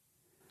head.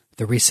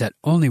 The reset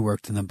only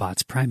worked in the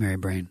bot's primary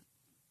brain,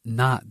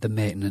 not the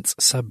maintenance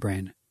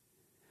subbrain.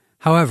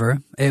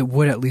 However, it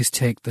would at least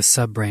take the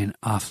subbrain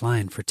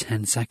offline for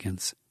 10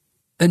 seconds,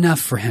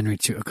 enough for Henry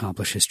to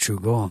accomplish his true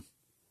goal: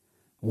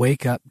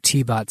 wake up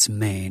T-Bot's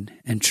main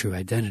and true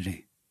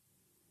identity.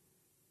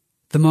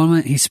 The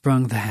moment he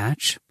sprung the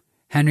hatch,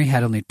 Henry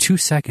had only 2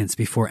 seconds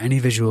before any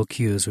visual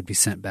cues would be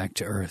sent back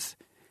to Earth,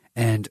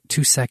 and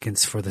 2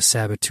 seconds for the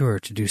saboteur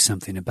to do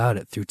something about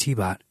it through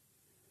T-Bot.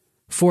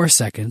 4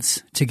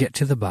 seconds to get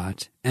to the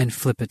bot and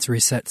flip its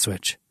reset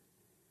switch.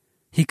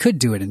 He could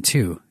do it in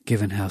 2,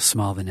 given how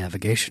small the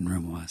navigation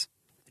room was.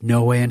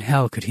 No way in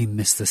hell could he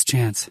miss this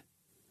chance.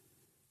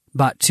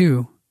 Bot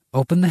 2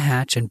 opened the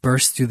hatch and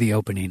burst through the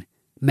opening,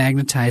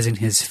 magnetizing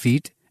his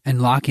feet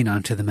and locking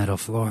onto the metal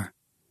floor.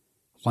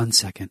 1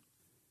 second.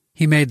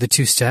 He made the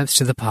 2 steps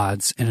to the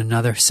pods in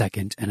another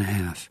second and a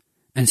half,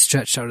 and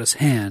stretched out his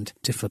hand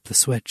to flip the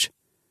switch.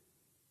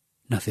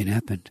 Nothing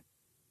happened.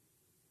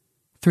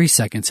 3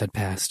 seconds had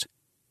passed,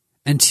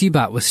 and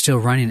T-Bot was still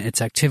running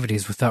its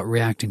activities without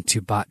reacting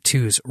to Bot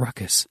 2's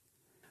ruckus.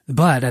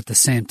 But at the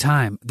same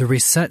time, the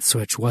reset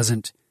switch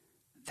wasn't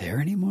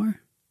there anymore.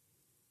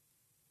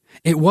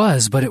 It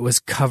was, but it was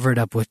covered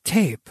up with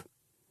tape.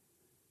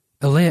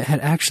 Alea had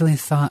actually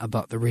thought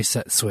about the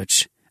reset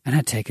switch and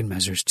had taken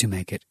measures to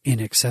make it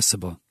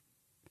inaccessible.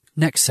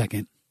 Next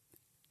second,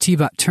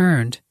 T-Bot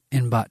turned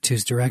in Bot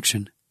 2's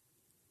direction.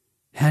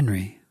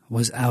 Henry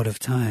was out of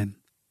time.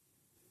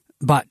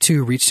 Bot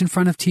 2 reached in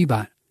front of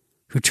T-Bot,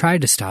 who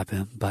tried to stop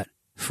him, but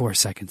 4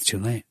 seconds too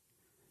late.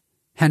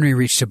 Henry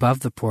reached above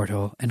the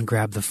porthole and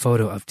grabbed the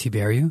photo of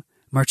Tiberiu,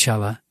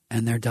 Marcella,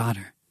 and their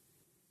daughter.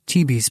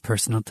 TB's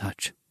personal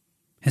touch,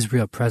 his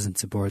real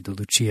presence aboard the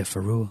Lucia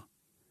Ferrul.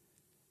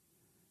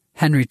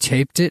 Henry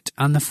taped it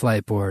on the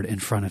flightboard in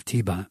front of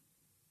T-Bot.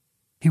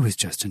 He was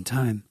just in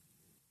time.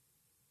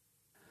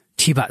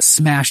 T-Bot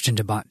smashed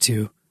into Bot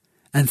 2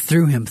 and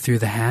threw him through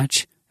the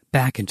hatch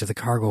back into the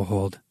cargo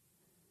hold.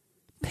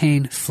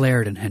 Pain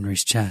flared in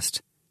Henry's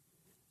chest.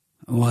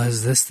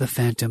 Was this the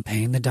phantom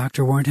pain the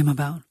doctor warned him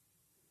about?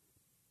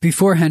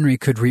 Before Henry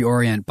could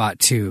reorient Bot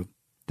 2,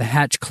 the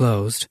hatch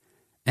closed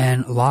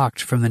and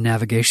locked from the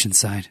navigation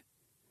side.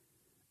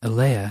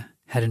 Alea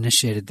had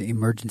initiated the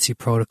emergency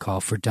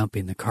protocol for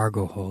dumping the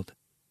cargo hold.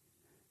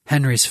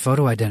 Henry's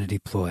photo identity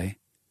ploy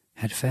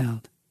had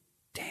failed.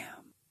 Damn.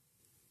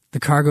 The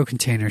cargo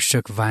container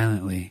shook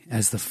violently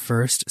as the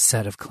first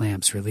set of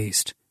clamps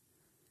released.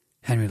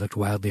 Henry looked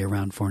wildly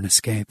around for an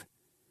escape.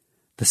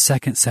 The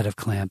second set of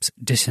clamps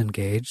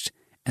disengaged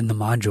and the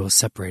module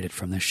separated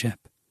from the ship.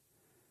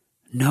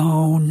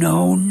 No,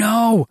 no,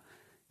 no!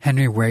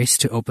 Henry raced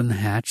to open the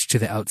hatch to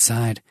the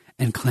outside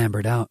and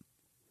clambered out.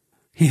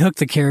 He hooked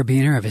the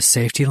carabiner of his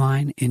safety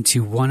line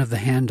into one of the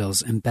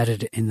handles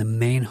embedded in the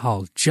main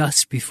hull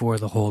just before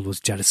the hold was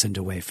jettisoned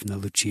away from the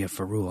Lucia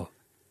Ferrul.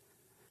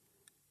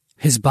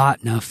 His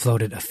bot now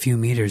floated a few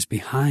meters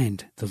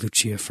behind the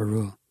Lucia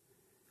Ferrul,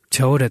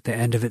 towed at the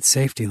end of its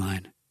safety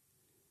line.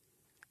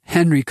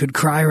 Henry could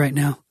cry right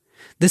now.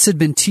 This had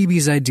been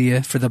TB's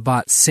idea for the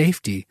bot's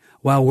safety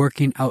while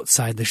working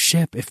outside the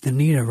ship if the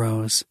need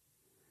arose.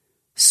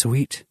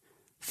 Sweet,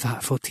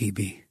 thoughtful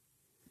TB.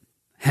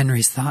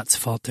 Henry's thoughts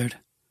faltered.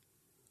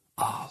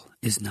 All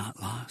is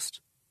not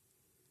lost.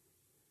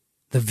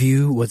 The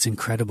view was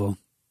incredible.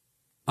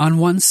 On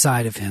one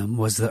side of him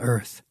was the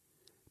Earth,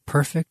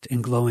 perfect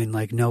and glowing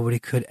like nobody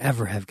could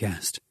ever have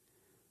guessed.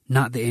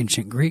 Not the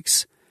ancient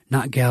Greeks,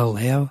 not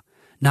Galileo,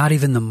 not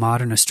even the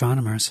modern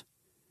astronomers.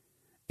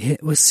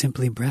 It was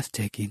simply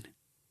breathtaking.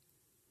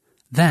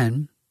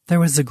 Then there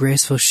was the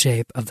graceful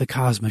shape of the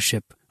Cosmo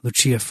ship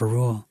Lucia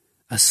Ferrul,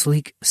 a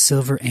sleek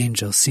silver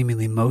angel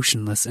seemingly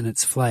motionless in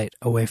its flight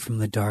away from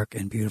the dark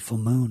and beautiful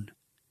moon.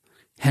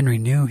 Henry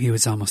knew he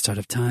was almost out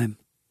of time.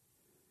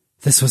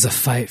 This was a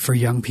fight for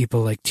young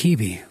people like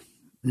TB,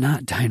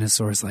 not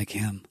dinosaurs like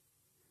him.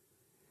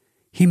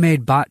 He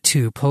made Bot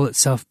 2 pull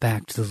itself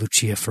back to the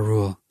Lucia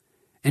Ferrul,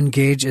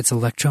 engage its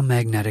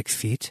electromagnetic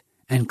feet,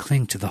 and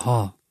cling to the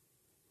hull.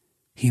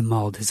 He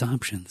mulled his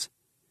options.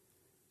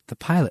 The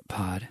pilot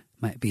pod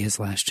might be his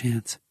last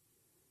chance.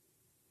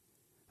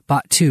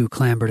 Bot 2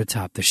 clambered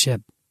atop the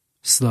ship,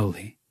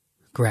 slowly,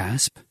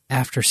 grasp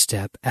after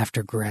step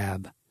after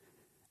grab,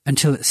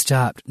 until it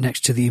stopped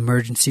next to the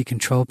emergency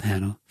control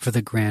panel for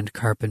the Grand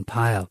Carpan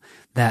pile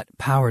that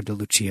powered the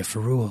Lucia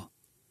Ferrul,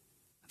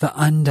 the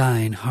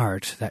undying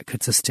heart that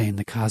could sustain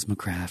the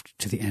Cosmocraft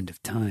to the end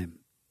of time.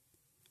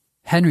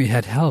 Henry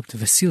had helped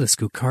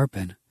Vasiliscu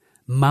Carpan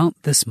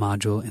mount this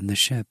module in the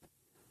ship.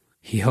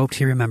 He hoped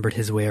he remembered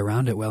his way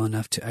around it well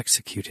enough to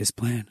execute his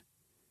plan.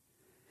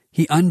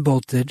 He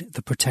unbolted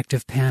the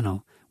protective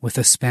panel with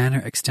a spanner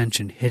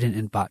extension hidden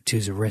in Bot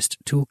 2's wrist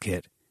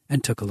toolkit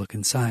and took a look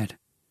inside.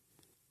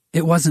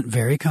 It wasn't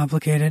very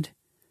complicated,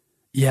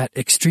 yet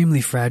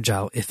extremely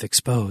fragile if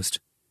exposed.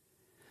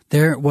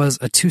 There was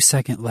a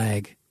 2-second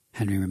lag,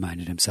 Henry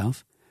reminded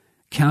himself,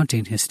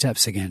 counting his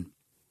steps again.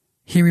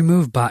 He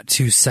removed Bot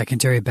 2's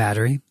secondary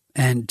battery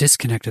and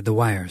disconnected the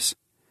wires,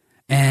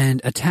 and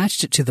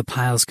attached it to the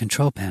pile's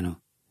control panel,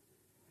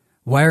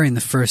 wiring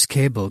the first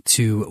cable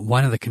to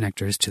one of the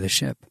connectors to the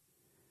ship.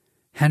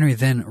 Henry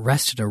then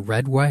wrested a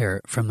red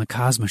wire from the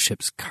Cosmo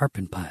ship's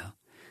Carpan pile,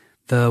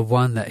 the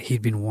one that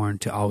he'd been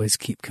warned to always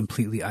keep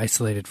completely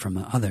isolated from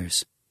the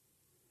others.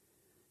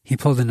 He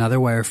pulled another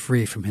wire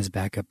free from his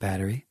backup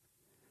battery.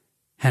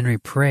 Henry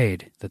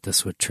prayed that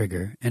this would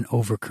trigger an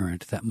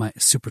overcurrent that might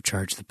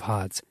supercharge the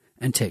pods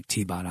and take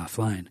T-Bot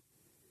offline.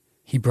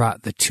 He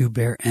brought the two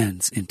bare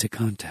ends into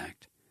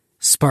contact.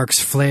 Sparks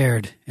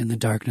flared in the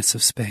darkness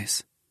of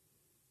space.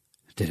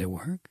 Did it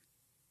work?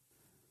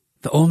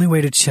 The only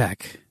way to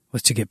check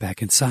was to get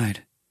back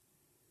inside.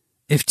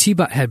 If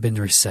T-Bot had been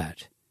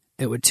reset,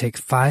 it would take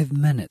 5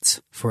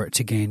 minutes for it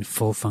to gain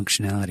full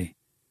functionality.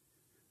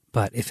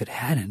 But if it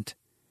hadn't,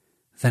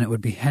 then it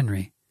would be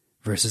Henry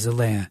versus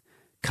Alea,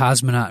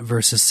 cosmonaut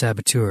versus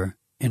saboteur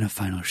in a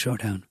final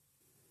showdown.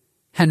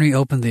 Henry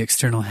opened the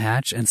external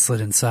hatch and slid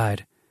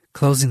inside,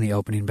 closing the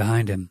opening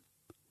behind him.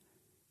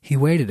 He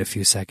waited a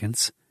few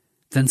seconds,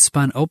 then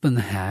spun open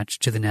the hatch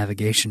to the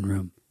navigation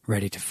room,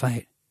 ready to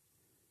fight.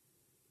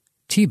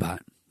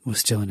 T-Bot was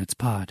still in its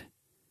pod.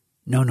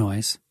 No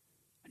noise,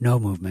 no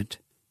movement.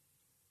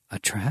 A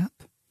trap?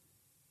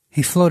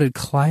 He floated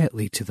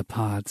quietly to the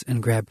pods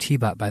and grabbed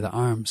T-Bot by the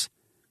arms,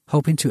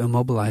 hoping to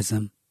immobilize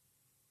them.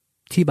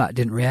 T-Bot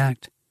didn't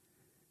react.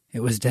 It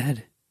was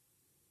dead.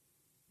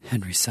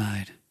 Henry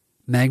sighed,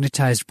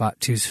 magnetized Bot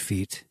 2's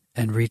feet,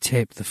 and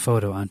retaped the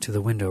photo onto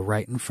the window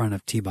right in front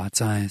of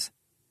T-Bot's eyes.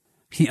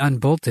 He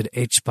unbolted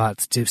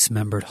H-Bot's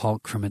dismembered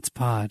hulk from its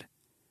pod,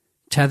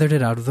 tethered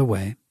it out of the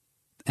way,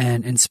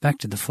 and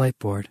inspected the flight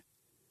board.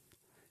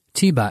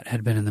 T-Bot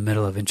had been in the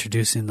middle of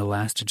introducing the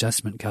last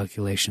adjustment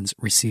calculations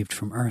received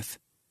from Earth.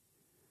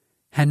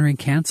 Henry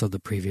canceled the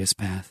previous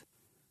path.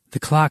 The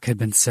clock had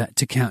been set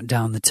to count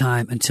down the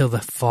time until the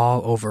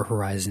fall over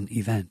horizon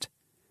event,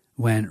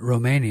 when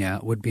Romania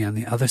would be on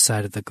the other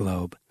side of the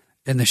globe,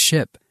 and the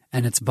ship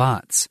and its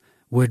bots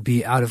would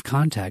be out of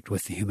contact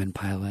with the human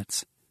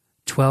pilots.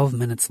 12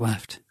 minutes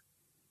left.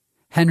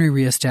 Henry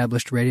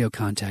reestablished radio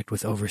contact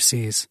with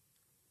Overseas.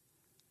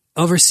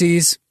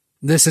 Overseas,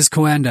 this is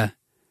Coanda.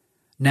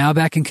 Now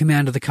back in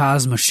command of the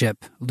Cosmo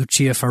ship,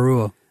 Lucia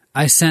Ferrul.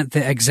 I sent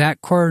the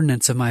exact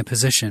coordinates of my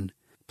position.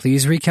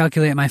 Please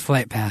recalculate my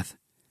flight path.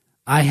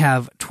 I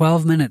have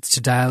 12 minutes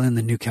to dial in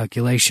the new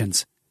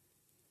calculations.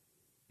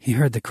 He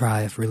heard the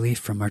cry of relief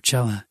from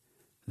Marcella.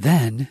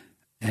 Then,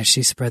 as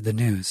she spread the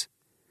news,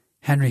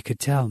 Henry could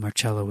tell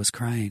Marcella was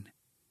crying.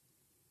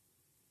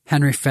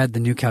 Henry fed the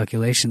new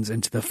calculations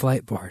into the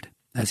flight board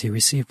as he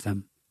received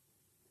them.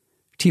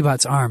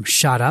 T-Bot's arm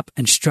shot up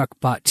and struck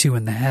Bot 2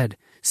 in the head,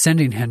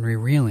 sending Henry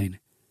reeling.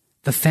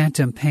 The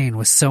phantom pain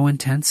was so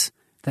intense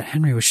that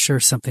Henry was sure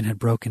something had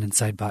broken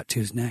inside Bot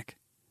 2's neck.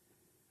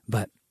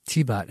 But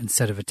T-Bot,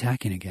 instead of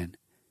attacking again,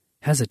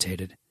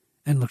 hesitated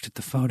and looked at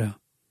the photo.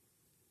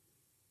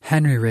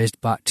 Henry raised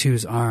Bot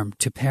 2's arm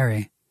to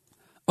parry.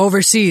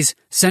 Overseas,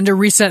 send a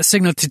reset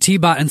signal to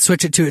T-Bot and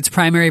switch it to its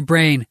primary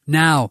brain,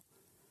 now.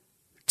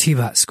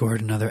 T-Bot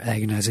scored another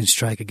agonizing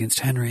strike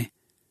against Henry.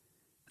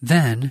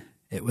 Then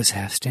it was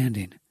half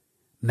standing,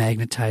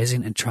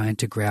 magnetizing and trying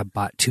to grab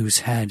Bot 2's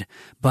head,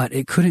 but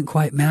it couldn't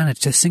quite manage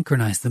to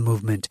synchronize the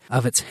movement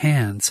of its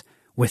hands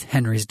with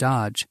Henry's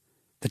dodge.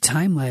 The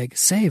time lag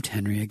saved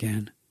Henry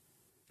again.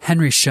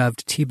 Henry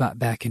shoved T-Bot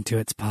back into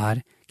its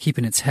pod,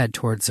 keeping its head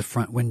towards the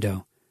front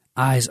window,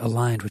 eyes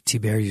aligned with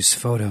Tiberiu's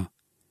photo.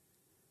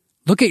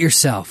 "Look at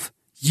yourself.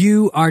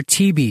 You are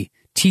TB.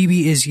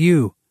 TB is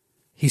you,"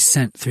 he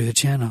sent through the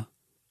channel,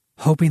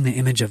 hoping the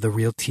image of the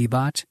real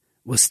T-Bot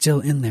was still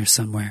in there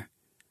somewhere,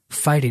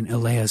 fighting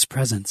Elea's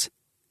presence.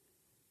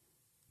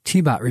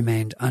 T-Bot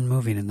remained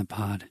unmoving in the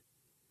pod.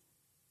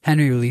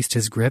 Henry released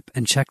his grip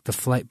and checked the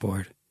flight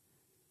board.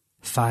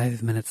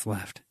 5 minutes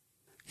left.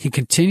 He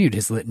continued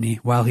his litany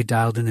while he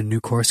dialed in the new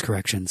course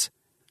corrections.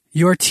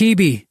 "You're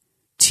TB.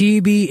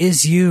 TB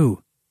is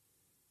you."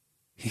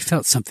 He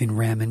felt something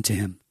ram into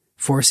him,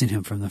 forcing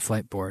him from the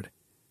flight board.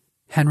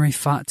 Henry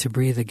fought to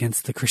breathe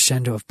against the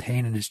crescendo of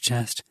pain in his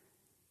chest.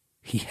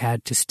 He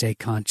had to stay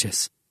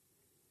conscious.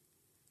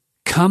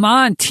 "Come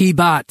on,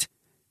 T-Bot,"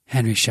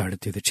 Henry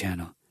shouted through the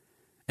channel.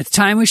 "It's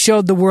time we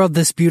showed the world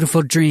this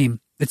beautiful dream.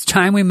 It's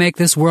time we make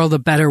this world a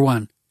better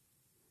one."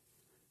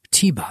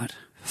 T-Bot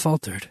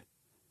faltered,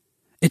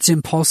 its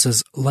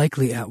impulses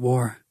likely at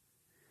war.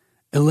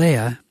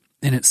 Elea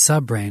in its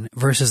subbrain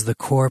versus the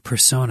core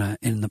persona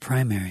in the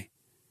primary.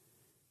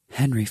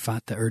 Henry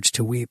fought the urge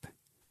to weep.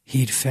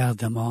 He'd failed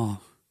them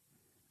all.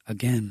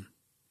 Again.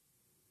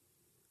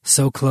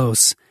 So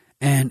close,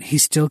 and he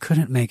still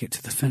couldn't make it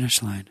to the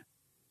finish line.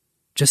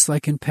 Just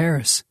like in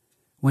Paris,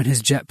 when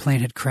his jet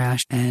plane had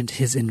crashed and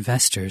his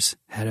investors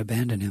had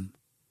abandoned him.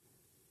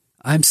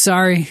 "I'm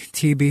sorry,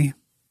 TB.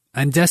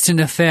 I'm destined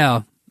to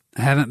fail.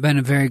 I haven't been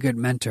a very good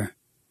mentor."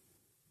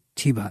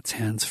 T-Bot's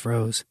hands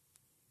froze.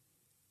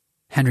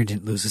 Henry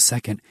didn't lose a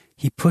second.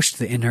 He pushed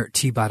the inert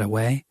T-Bot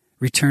away,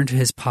 returned to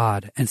his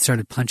pod, and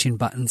started punching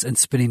buttons and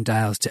spinning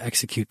dials to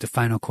execute the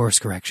final course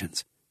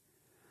corrections.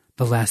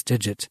 The last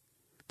digit,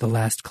 the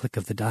last click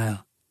of the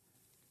dial.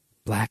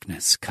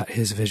 Blackness cut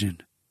his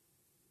vision.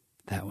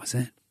 That was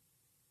it.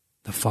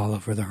 The fall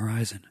over the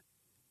horizon.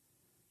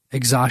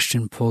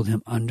 Exhaustion pulled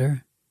him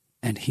under,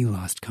 and he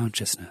lost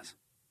consciousness.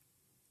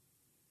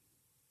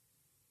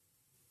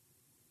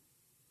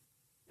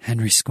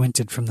 Henry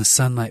squinted from the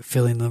sunlight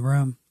filling the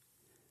room.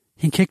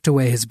 He kicked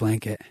away his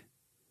blanket.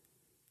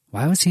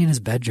 Why was he in his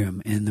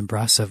bedroom in the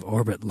Brasov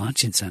Orbit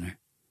Launching Center?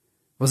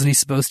 Wasn't he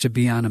supposed to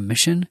be on a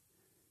mission?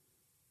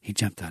 He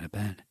jumped out of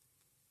bed.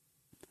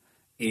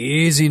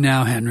 "Easy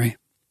now, Henry."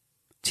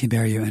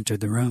 Tiberiu entered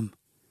the room.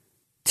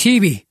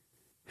 "TB!"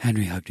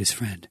 Henry hugged his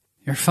friend.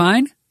 "You're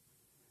fine?"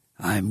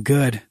 "I'm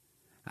good.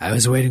 I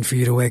was waiting for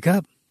you to wake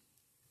up."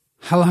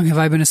 "How long have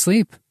I been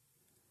asleep?"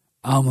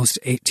 "Almost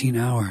 18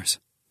 hours.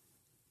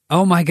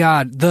 "Oh my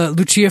God, the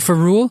Lucia for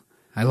Rule?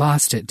 I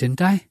lost it,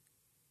 didn't I?"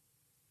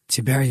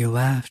 Tiberiu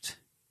laughed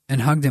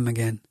and hugged him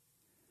again.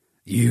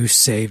 "You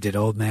saved it,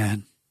 old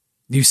man.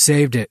 You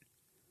saved it.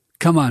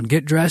 Come on,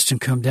 get dressed and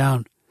come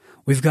down.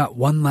 We've got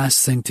one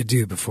last thing to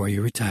do before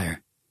you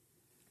retire."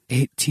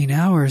 18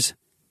 hours?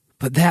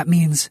 But that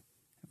means,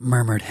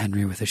 murmured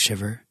Henry with a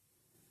shiver.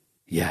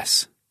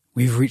 "Yes,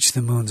 we've reached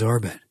the moon's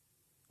orbit.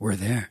 We're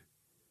there."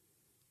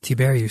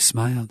 Tiberiu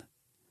smiled.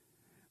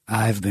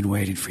 "I've been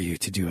waiting for you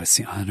to do us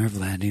the honor of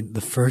landing the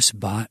first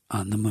bot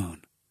on the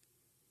moon."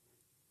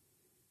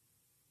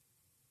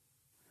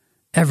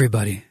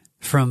 Everybody,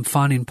 from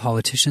fawning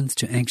politicians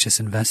to anxious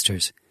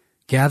investors,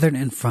 gathered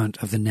in front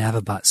of the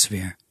Navabot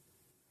sphere.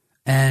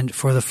 And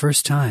for the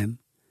first time,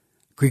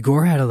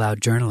 Grigor had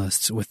allowed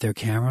journalists with their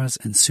cameras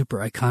and super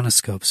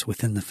iconoscopes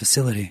within the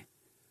facility.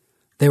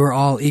 They were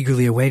all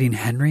eagerly awaiting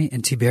Henry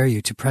and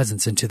Tiberiu to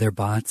presence into their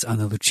bots on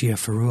the Lucia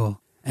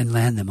Ferrule and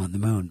land them on the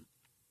moon.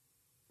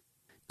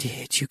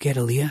 "Did you get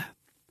Elea?"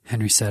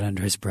 Henry said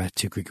under his breath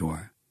to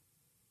Grigor.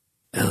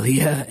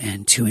 "Elea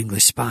and 2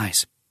 English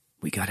spies.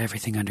 We got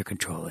everything under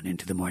control and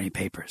into the morning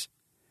papers,"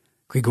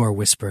 Grigor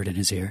whispered in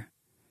his ear.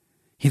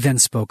 He then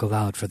spoke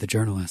aloud for the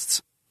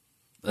journalists.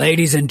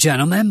 "Ladies and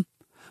gentlemen,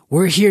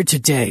 we're here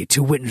today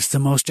to witness the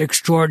most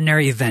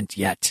extraordinary event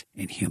yet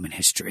in human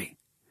history.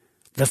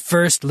 The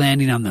first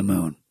landing on the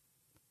moon.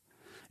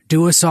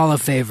 Do us all a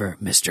favor,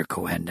 Mr.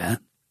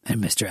 Coenda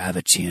and Mr.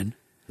 Avachian.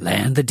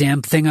 Land the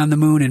damn thing on the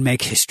moon and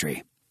make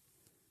history."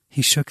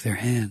 He shook their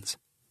hands.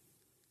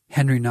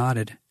 Henry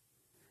nodded.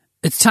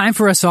 "It's time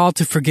for us all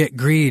to forget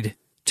greed,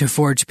 to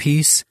forge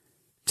peace,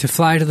 to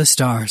fly to the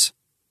stars."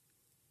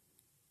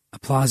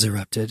 Applause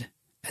erupted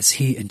as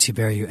he and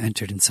Tiberiu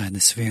entered inside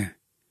the sphere.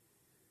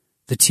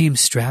 The team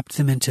strapped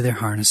them into their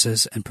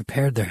harnesses and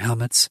prepared their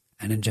helmets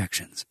and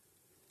injections.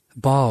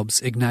 Bulbs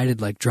ignited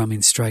like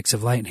drumming strikes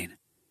of lightning,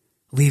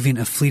 leaving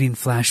a fleeting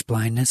flash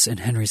blindness in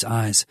Henry's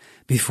eyes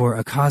before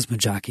a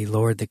Cosmojockey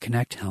lowered the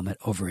Connect helmet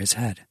over his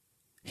head.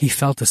 He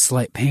felt a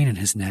slight pain in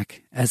his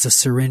neck as a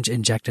syringe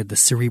injected the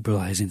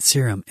cerebralizing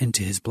serum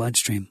into his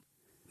bloodstream,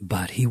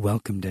 but he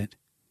welcomed it.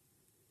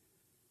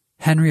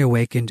 Henry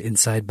awakened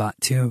inside Bot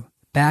 2,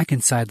 back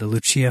inside the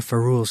Lucia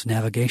Ferrule's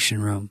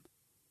navigation room.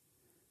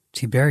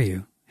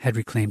 Tiberiu had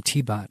reclaimed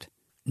T-Bot,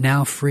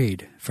 now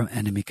freed from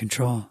enemy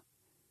control.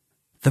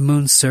 The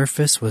moon's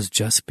surface was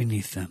just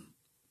beneath them,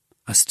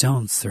 a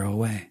stone's throw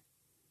away.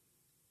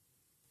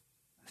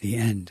 The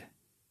end.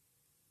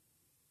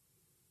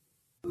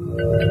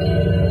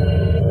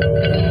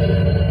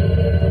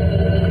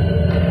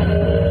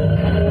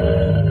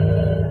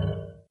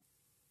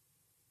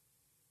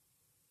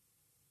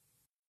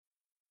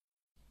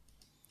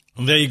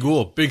 And there you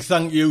go. Big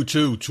thank you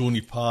to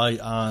Tony Pye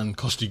and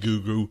Costi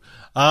Gurgu,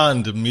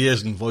 and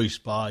amazing voice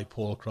by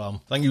Paul Cram.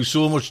 Thank you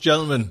so much,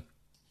 gentlemen.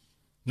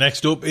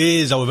 Next up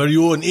is our very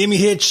own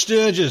Amy H.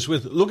 Sturgis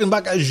with Looking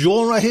Back at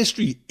Genre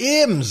History.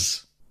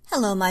 Ames!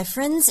 Hello, my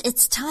friends.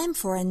 It's time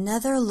for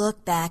another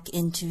look back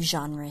into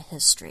genre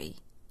history.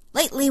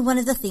 Lately, one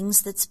of the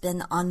things that's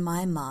been on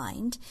my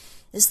mind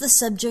is the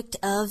subject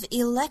of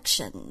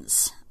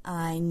elections.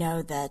 I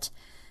know that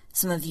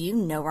some of you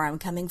know where I'm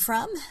coming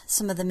from.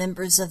 Some of the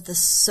members of the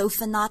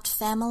Sofanaut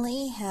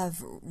family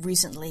have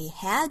recently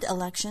had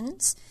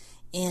elections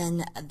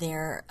in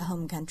their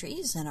home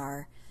countries and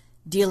are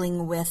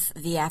dealing with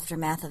the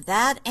aftermath of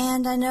that.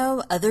 And I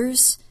know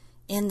others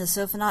in the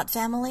Sofanaut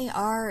family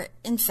are,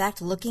 in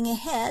fact, looking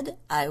ahead.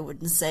 I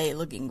wouldn't say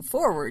looking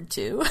forward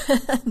to,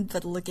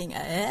 but looking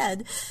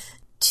ahead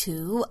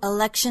to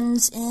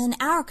elections in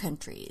our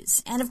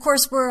countries. And of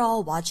course, we're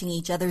all watching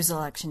each other's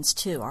elections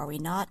too, are we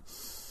not?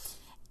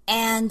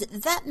 And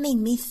that made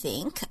me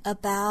think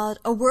about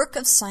a work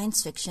of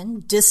science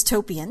fiction,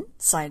 dystopian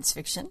science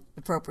fiction,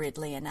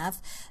 appropriately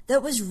enough,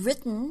 that was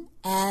written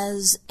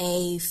as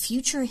a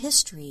future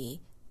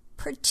history,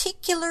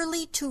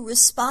 particularly to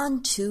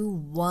respond to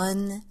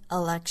one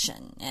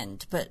election, and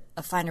to put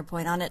a finer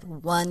point on it,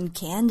 one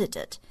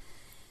candidate.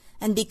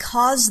 And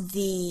because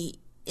the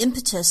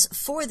impetus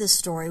for this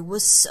story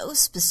was so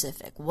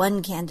specific,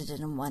 one candidate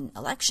in one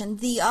election,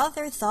 the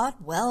author thought,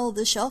 well,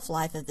 the shelf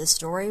life of this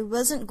story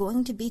wasn't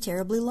going to be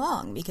terribly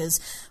long, because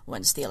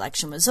once the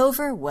election was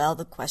over, well,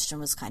 the question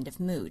was kind of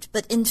moot.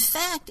 But in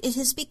fact, it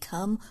has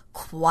become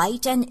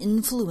quite an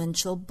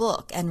influential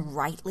book, and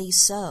rightly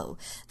so,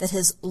 that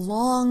has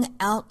long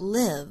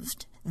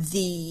outlived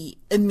the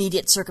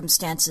immediate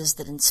circumstances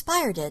that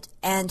inspired it,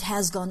 and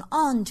has gone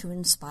on to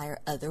inspire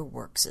other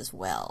works as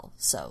well.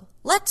 So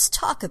let's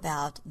talk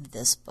about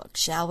this book,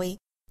 shall we?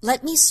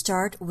 Let me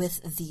start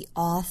with the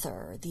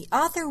author. The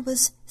author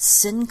was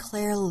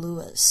Sinclair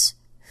Lewis,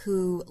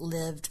 who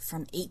lived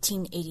from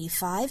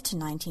 1885 to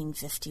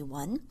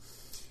 1951.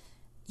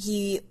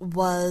 He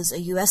was a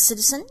U.S.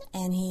 citizen,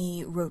 and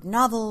he wrote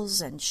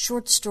novels and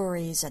short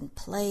stories and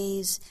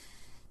plays.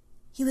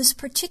 He was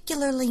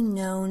particularly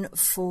known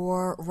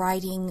for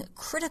writing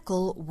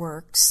critical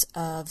works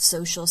of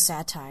social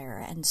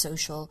satire and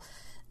social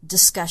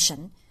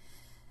discussion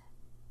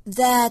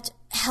that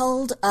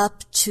held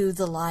up to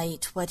the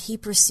light what he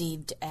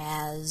perceived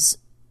as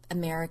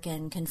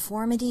American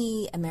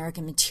conformity,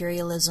 American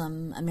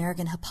materialism,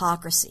 American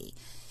hypocrisy,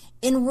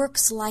 in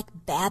works like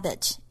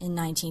Babbitt in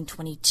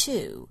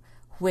 1922,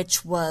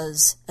 which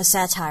was a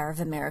satire of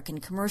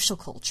American commercial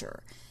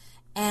culture,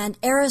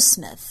 and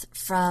Aerosmith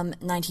from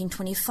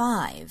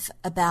 1925,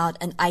 about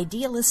an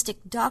idealistic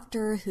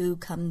doctor who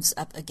comes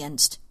up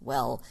against,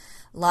 well,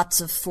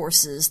 lots of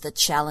forces that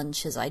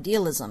challenge his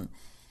idealism,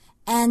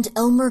 and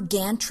Elmer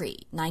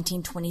Gantry,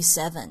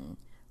 1927,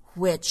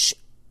 which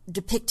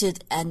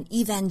depicted an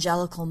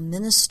evangelical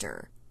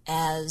minister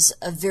as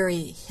a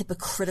very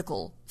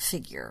hypocritical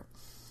figure.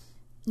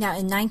 Now,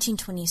 in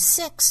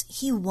 1926,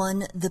 he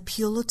won the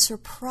Pulitzer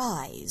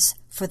Prize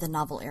for the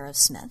novel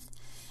Aerosmith,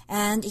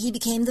 and he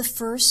became the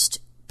first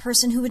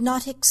person who would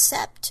not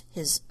accept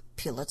his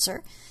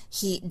Pulitzer.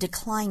 He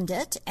declined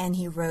it, and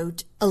he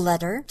wrote a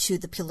letter to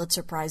the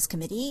Pulitzer Prize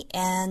Committee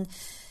and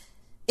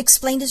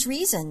explained his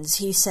reasons.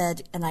 He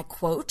said, and I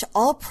quote,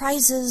 "All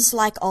prizes,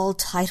 like all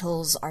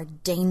titles, are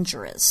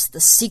dangerous.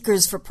 The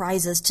seekers for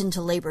prizes tend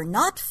to labor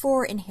not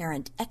for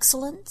inherent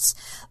excellence,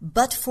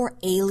 but for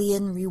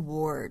alien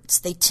rewards.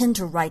 They tend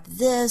to write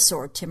this,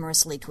 or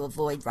timorously to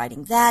avoid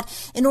writing that,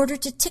 in order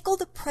to tickle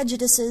the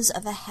prejudices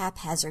of a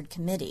haphazard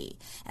committee.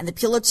 And the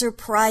Pulitzer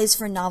Prize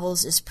for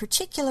novels is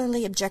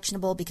particularly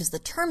objectionable because the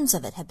terms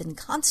of it have been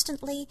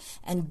constantly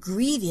and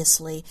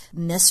grievously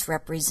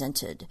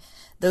misrepresented.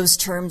 Those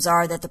terms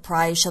are that the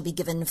prize shall be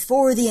given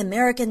for the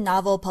American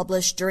novel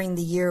published during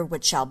the year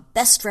which shall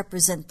best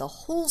represent the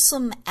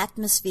wholesome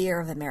atmosphere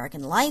of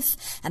American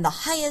life and the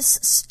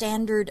highest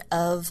standard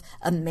of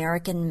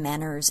American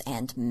manners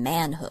and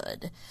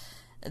manhood."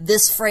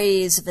 This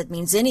phrase, if it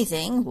means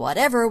anything,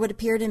 whatever, would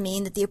appear to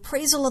mean that the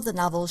appraisal of the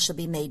novels shall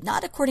be made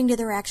not according to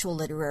their actual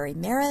literary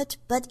merit,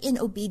 but in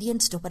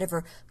obedience to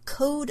whatever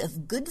code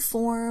of good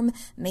form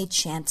may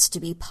chance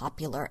to be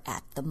popular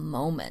at the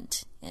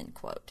moment. End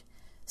quote.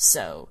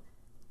 So,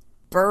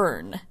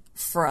 burn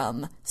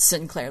from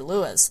Sinclair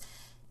Lewis.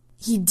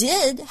 He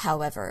did,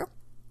 however,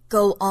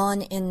 go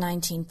on in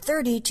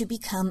 1930 to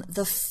become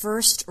the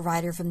first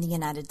writer from the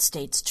United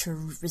States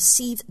to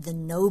receive the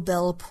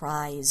Nobel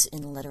Prize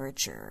in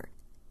Literature.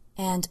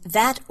 And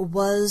that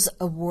was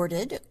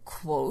awarded,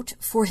 quote,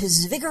 for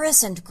his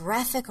vigorous and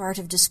graphic art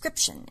of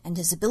description and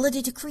his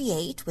ability to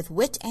create, with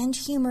wit and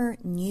humor,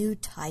 new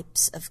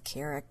types of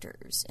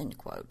characters, end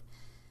quote.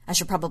 I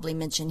should probably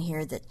mention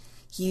here that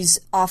he's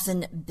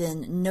often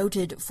been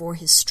noted for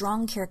his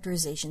strong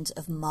characterizations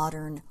of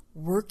modern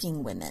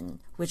working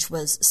women, which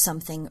was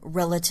something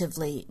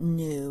relatively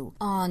new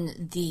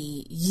on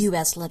the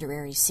U.S.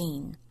 literary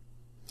scene.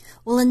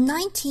 Well, in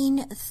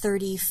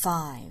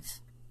 1935,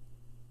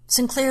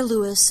 Sinclair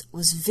Lewis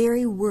was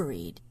very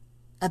worried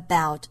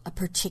about a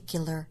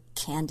particular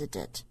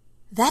candidate.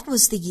 That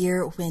was the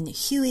year when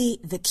Huey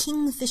the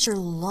Kingfisher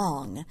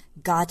Long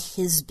got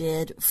his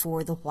bid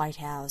for the White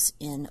House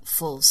in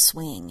full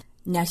swing.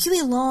 Now,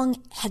 Huey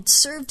Long had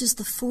served as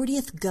the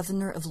 40th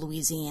governor of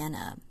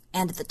Louisiana,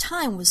 and at the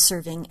time was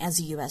serving as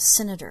a U.S.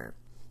 senator.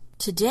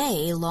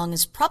 Today, Long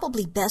is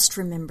probably best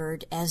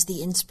remembered as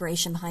the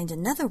inspiration behind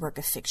another work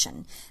of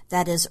fiction,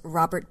 that is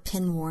Robert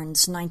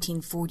Penwarn's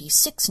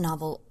 1946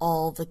 novel,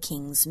 All the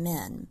King's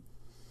Men.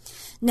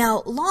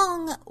 Now,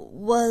 Long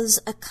was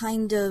a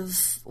kind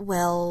of,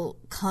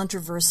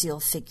 controversial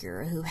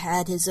figure who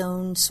had his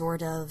own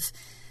sort of,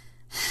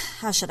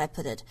 how should I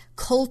put it,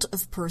 cult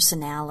of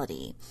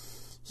personality.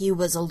 He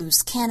was a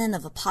loose cannon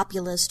of a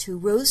populist who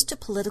rose to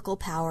political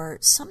power,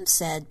 some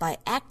said, by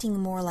acting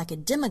more like a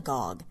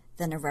demagogue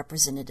than a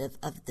representative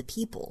of the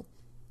people.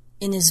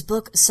 In his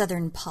book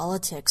Southern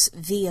Politics,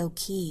 V.O.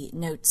 Key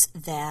notes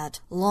that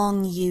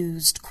Long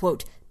used,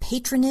 quote,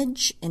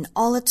 patronage in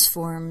all its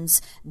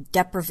forms,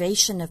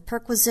 deprivation of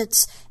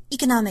perquisites,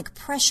 economic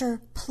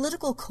pressure,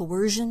 political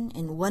coercion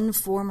in one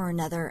form or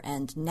another,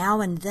 and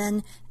now and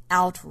then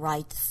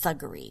outright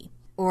thuggery.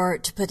 Or,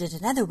 to put it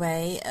another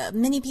way,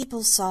 many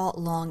people saw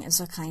Long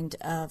as a kind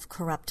of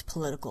corrupt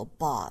political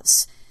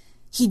boss.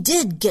 He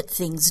did get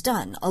things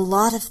done, a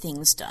lot of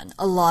things done,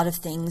 a lot of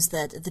things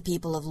that the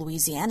people of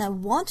Louisiana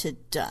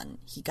wanted done,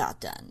 he got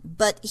done.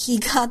 But he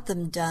got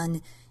them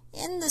done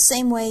in the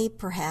same way,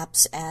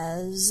 perhaps,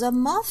 as a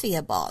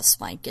mafia boss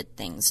might get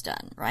things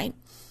done, right?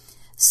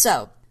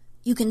 So,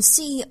 you can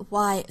see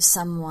why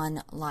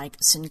someone like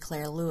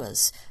Sinclair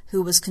Lewis,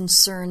 who was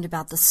concerned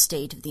about the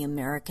state of the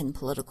American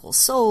political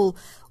soul,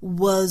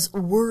 was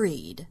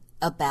worried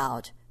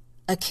about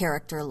a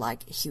character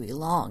like Huey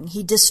Long.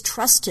 He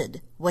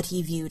distrusted what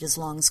he viewed as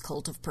Long's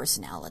cult of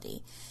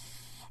personality.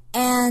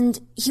 And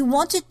he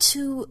wanted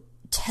to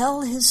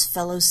tell his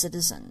fellow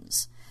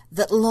citizens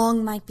that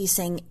Long might be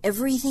saying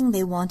everything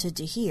they wanted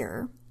to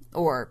hear,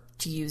 or,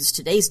 to use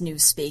today's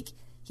newspeak,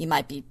 he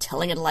might be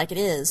telling it like it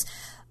is,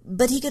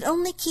 but he could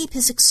only keep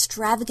his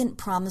extravagant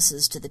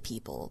promises to the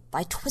people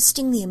by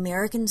twisting the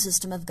American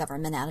system of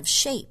government out of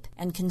shape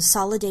and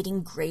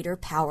consolidating greater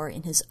power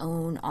in his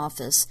own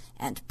office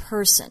and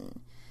person.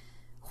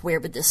 Where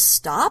would this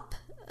stop?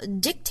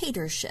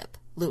 Dictatorship,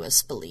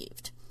 Lewis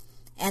believed.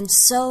 And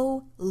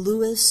so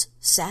Lewis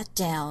sat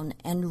down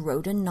and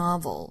wrote a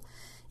novel,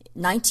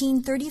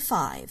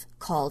 1935,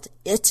 called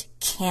It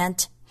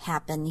Can't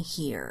Happen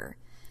Here,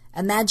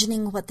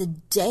 imagining what the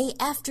day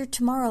after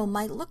tomorrow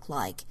might look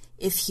like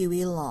if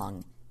Huey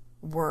Long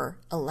were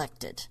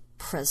elected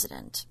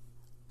president.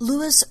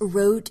 Lewis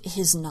wrote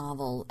his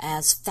novel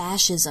as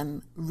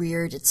fascism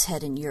reared its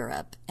head in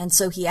Europe, and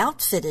so he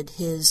outfitted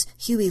his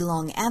Huey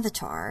Long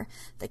avatar,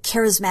 the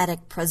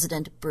charismatic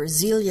President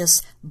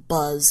Berzelius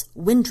Buzz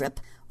Windrip,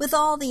 with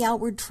all the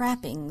outward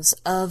trappings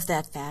of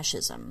that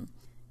fascism.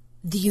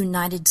 The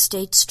United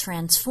States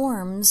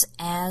transforms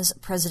as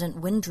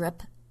President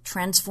Windrip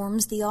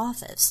transforms the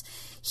office.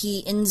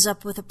 He ends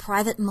up with a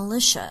private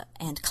militia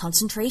and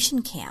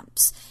concentration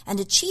camps, and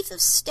a chief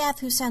of staff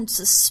who sounds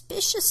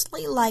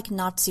suspiciously like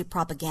Nazi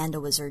propaganda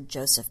wizard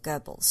Joseph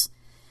Goebbels.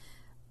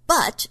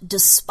 But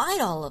despite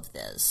all of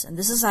this, and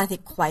this is, I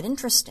think, quite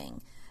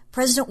interesting,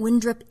 President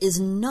Windrip is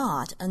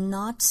not a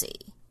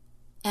Nazi.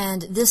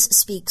 And this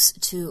speaks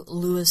to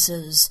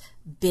Lewis's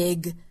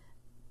big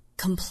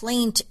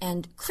complaint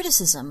and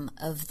criticism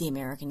of the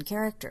American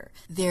character.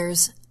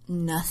 There's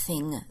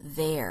nothing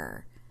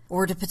there.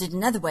 Or to put it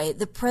another way,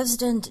 the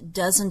president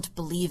doesn't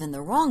believe in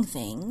the wrong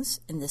things,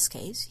 in this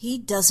case. He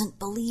doesn't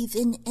believe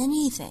in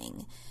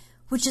anything,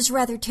 which is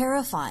rather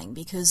terrifying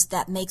because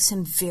that makes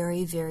him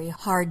very, very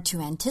hard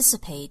to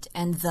anticipate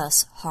and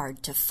thus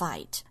hard to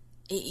fight.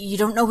 You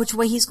don't know which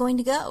way he's going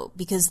to go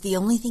because the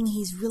only thing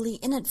he's really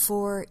in it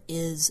for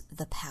is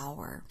the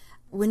power.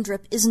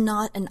 Windrip is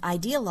not an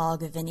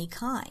ideologue of any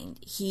kind.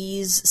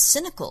 He's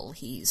cynical.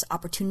 He's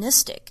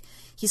opportunistic.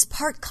 He's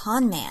part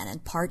con man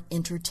and part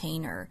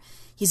entertainer.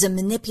 He's a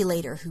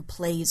manipulator who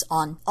plays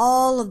on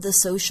all of the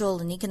social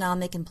and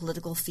economic and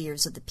political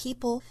fears of the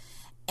people,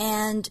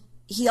 and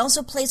he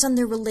also plays on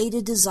their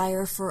related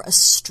desire for a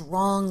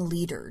strong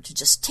leader to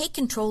just take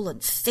control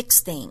and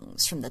fix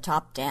things from the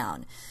top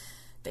down.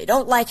 They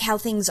don't like how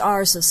things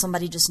are, so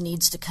somebody just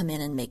needs to come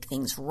in and make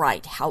things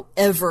right,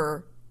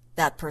 however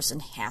that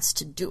person has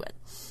to do it.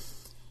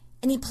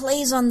 And he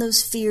plays on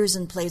those fears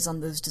and plays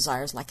on those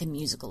desires like a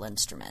musical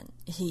instrument.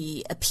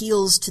 He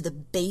appeals to the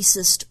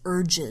basest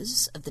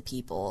urges of the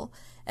people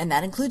and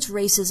that includes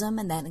racism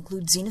and that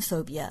includes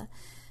xenophobia,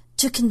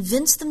 to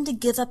convince them to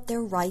give up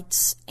their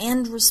rights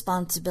and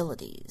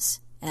responsibilities,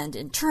 and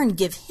in turn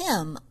give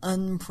him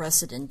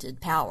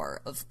unprecedented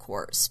power, of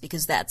course,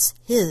 because that's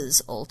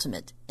his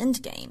ultimate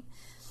endgame.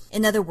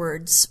 In other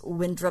words,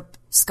 Winthrop,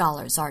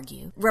 scholars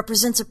argue,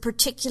 represents a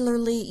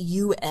particularly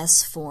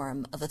U.S.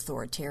 form of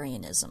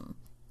authoritarianism.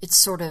 It's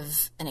sort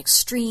of an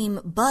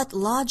extreme but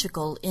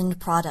logical end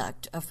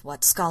product of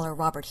what scholar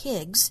Robert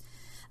Higgs,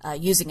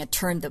 using a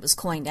term that was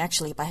coined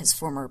actually by his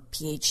former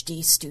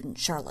PhD student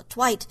Charlotte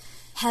Dwight,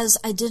 has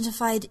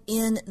identified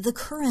in the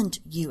current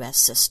U.S.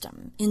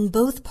 system, in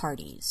both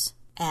parties,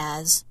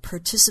 as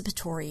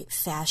participatory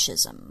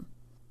fascism.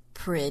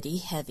 Pretty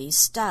heavy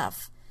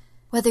stuff.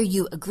 Whether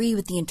you agree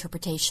with the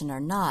interpretation or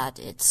not,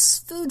 it's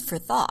food for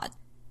thought.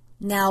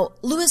 Now,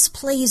 Lewis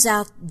plays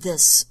out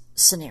this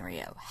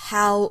scenario.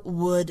 How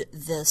would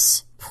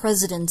this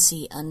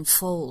presidency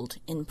unfold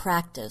in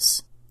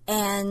practice?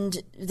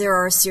 And there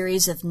are a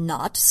series of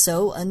not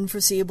so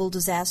unforeseeable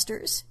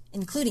disasters,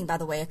 including, by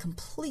the way, a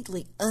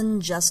completely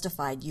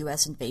unjustified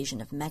U.S. invasion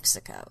of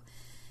Mexico.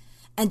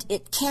 And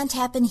It Can't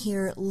Happen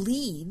Here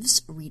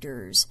leaves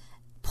readers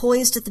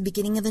poised at the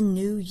beginning of a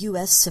new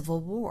U.S. Civil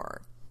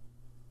War.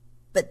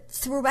 But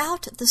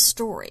throughout the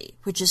story,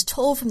 which is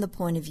told from the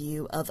point of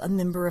view of a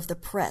member of the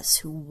press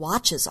who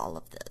watches all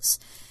of this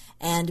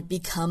and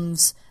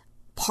becomes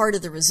part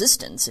of the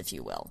resistance, if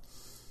you will,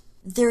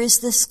 there is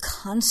this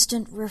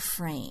constant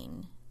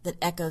refrain that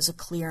echoes a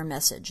clear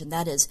message, and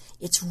that is,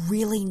 it's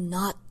really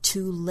not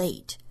too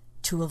late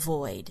to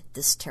avoid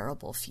this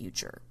terrible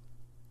future.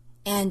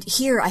 And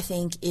here, I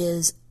think,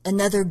 is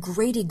another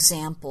great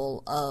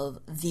example of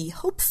the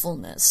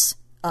hopefulness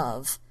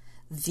of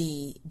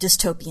the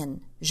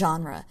dystopian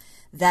genre.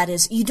 That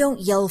is, you don't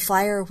yell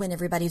fire when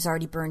everybody's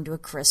already burned to a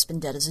crisp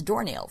and dead as a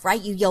doornail,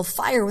 right? You yell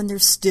fire when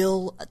there's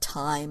still a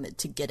time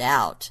to get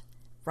out,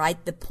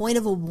 right? The point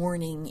of a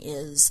warning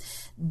is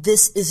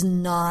this is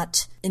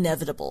not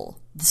inevitable.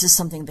 This is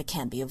something that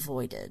can be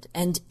avoided.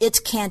 And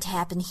It Can't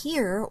Happen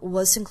Here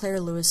was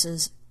Sinclair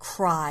Lewis's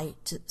cry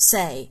to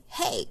say,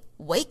 hey,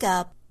 wake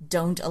up,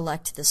 don't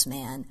elect this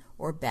man,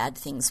 or bad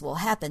things will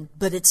happen,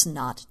 but it's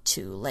not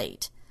too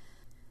late.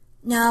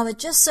 Now, it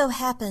just so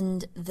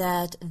happened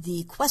that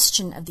the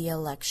question of the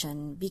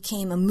election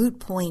became a moot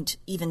point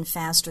even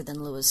faster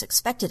than Lewis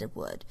expected it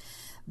would,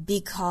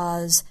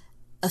 because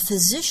a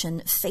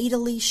physician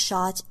fatally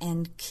shot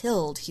and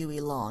killed Huey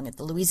Long at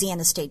the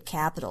Louisiana State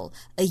Capitol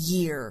a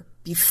year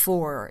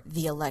before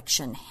the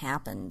election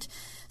happened.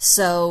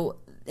 So,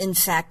 in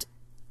fact,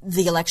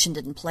 the election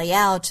didn't play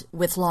out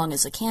with Long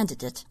as a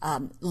candidate.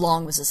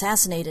 Long was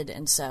assassinated,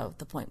 and so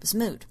the point was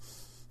moot.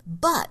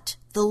 But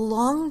the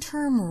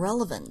long-term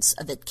relevance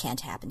of It Can't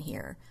Happen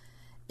Here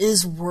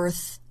is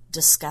worth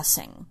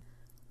discussing.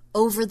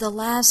 Over the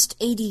last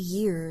 80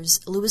 years,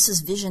 Lewis's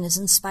vision has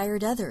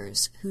inspired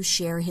others who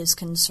share his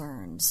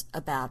concerns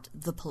about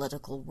the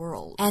political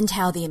world and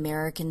how the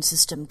American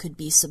system could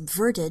be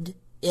subverted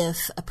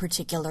if a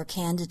particular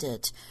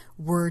candidate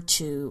were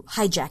to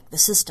hijack the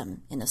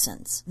system, in a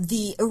sense.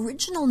 The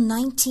original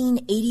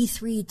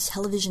 1983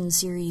 television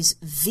series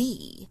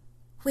V,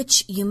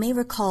 which you may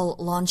recall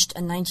launched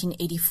a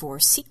 1984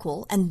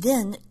 sequel and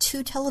then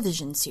 2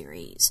 television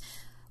series,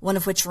 one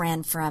of which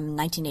ran from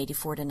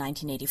 1984 to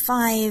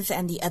 1985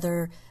 and the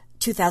other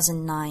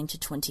 2009 to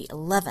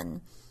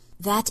 2011.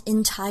 That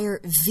entire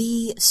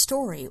V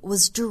story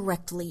was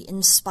directly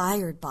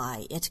inspired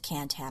by It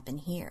Can't Happen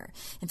Here.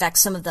 In fact,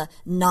 some of the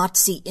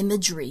Nazi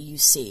imagery you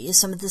see is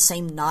some of the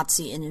same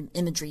Nazi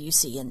imagery you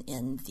see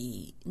in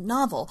the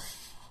novel.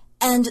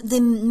 And the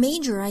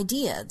major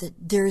idea that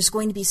there's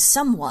going to be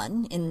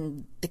someone,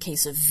 in the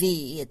case of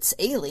V, it's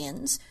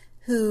aliens,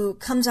 who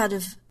comes out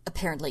of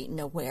apparently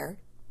nowhere,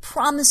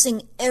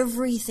 promising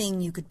everything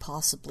you could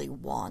possibly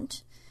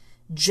want,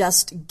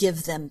 just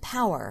give them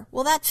power.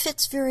 Well, that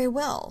fits very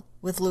well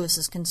with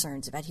Lewis's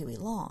concerns about Huey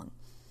Long.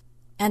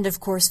 And of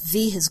course,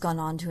 V has gone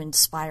on to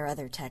inspire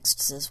other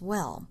texts as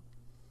well.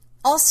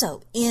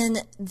 Also, in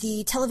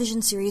the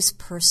television series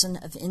Person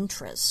of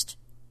Interest,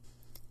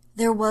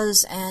 there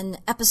was an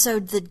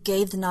episode that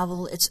gave the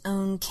novel its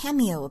own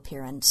cameo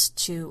appearance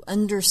to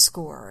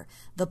underscore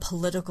the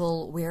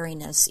political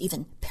wariness,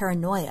 even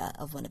paranoia,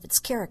 of one of its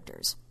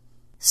characters.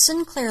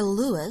 Sinclair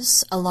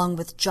Lewis, along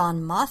with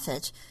John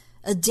Moffat,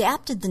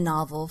 adapted the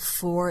novel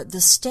for the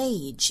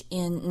stage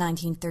in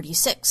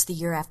 1936, the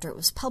year after it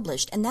was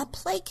published, and that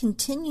play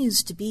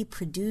continues to be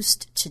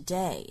produced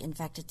today. In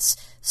fact, it's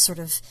sort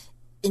of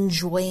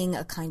enjoying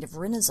a kind of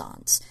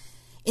renaissance.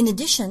 In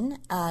addition,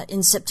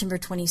 in September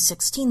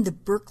 2016, the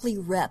Berkeley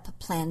Rep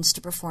plans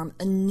to perform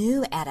a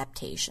new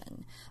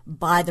adaptation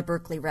by the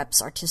Berkeley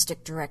Rep's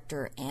artistic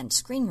director and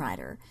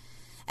screenwriter.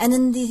 And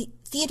in the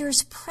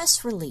theater's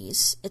press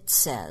release, it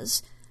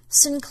says,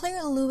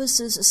 Sinclair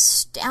Lewis's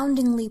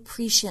astoundingly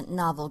prescient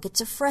novel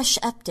gets a fresh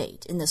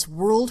update in this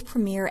world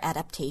premiere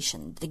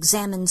adaptation that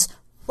examines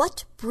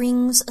what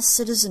brings a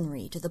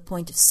citizenry to the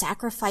point of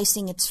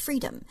sacrificing its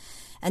freedom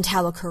and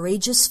how a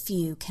courageous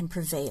few can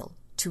prevail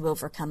to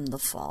overcome the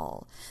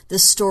fall. The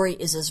story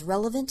is as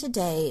relevant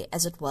today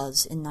as it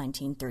was in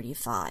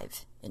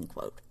 1935, end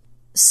quote.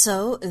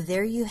 So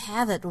there you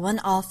have it. One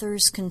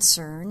author's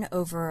concern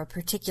over a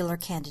particular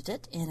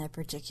candidate in a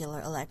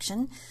particular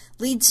election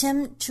leads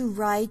him to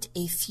write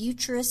a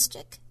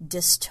futuristic,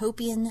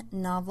 dystopian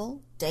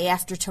novel, day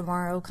after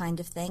tomorrow kind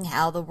of thing,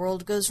 how the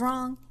world goes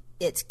wrong.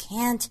 It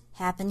can't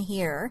happen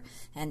here,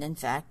 and in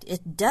fact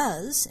it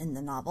does in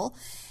the novel,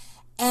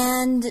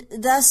 and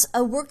thus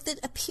a work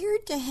that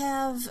appeared to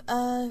have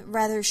a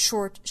rather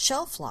short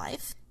shelf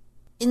life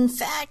in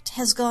fact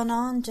has gone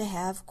on to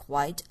have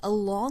quite a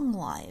long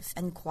life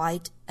and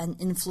quite an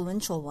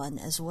influential one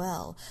as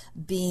well,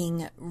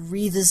 being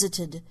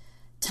revisited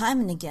time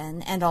and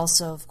again and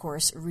also, of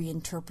course,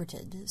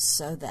 reinterpreted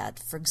so that,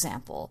 for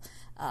example,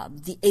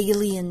 the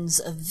aliens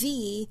of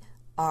V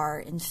are,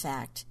 in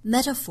fact,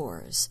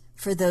 metaphors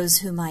for those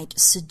who might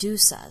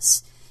seduce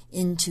us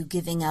into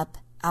giving up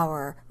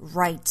our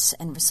rights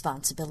and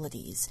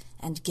responsibilities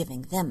and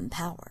giving them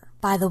power.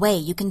 By the way,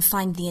 you can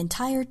find the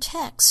entire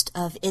text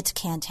of It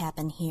Can't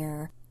Happen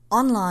Here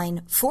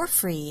online for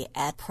free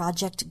at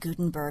Project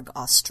Gutenberg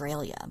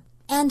Australia.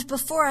 And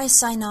before I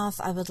sign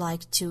off, I would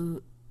like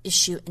to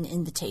issue an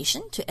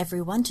invitation to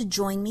everyone to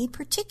join me,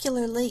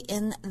 particularly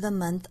in the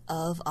month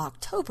of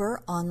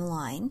October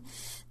online.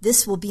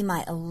 This will be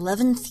my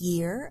 11th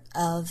year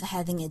of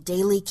having a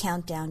daily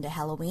countdown to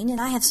Halloween, and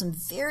I have some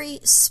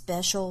very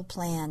special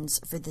plans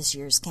for this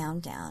year's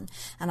countdown,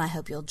 and I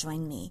hope you'll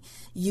join me.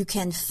 You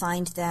can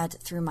find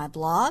that through my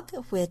blog,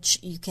 which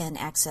you can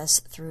access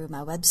through my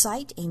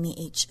website,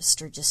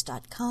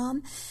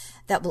 amyhsturgis.com.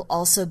 That will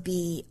also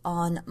be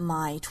on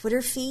my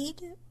Twitter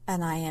feed,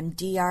 and I am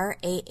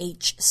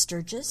DRAH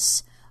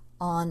Sturgis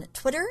on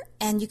Twitter,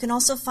 and you can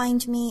also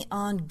find me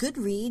on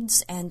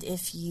Goodreads, and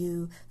if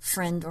you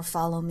friend or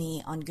follow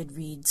me on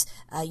Goodreads,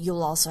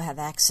 you'll also have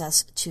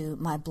access to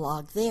my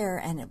blog there,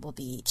 and it will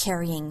be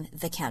carrying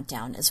the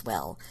countdown as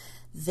well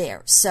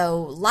there.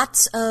 So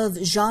lots of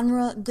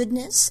genre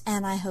goodness,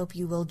 and I hope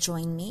you will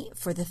join me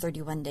for the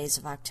 31 days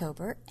of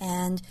October,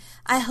 and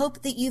I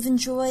hope that you've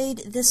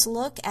enjoyed this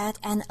look at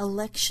an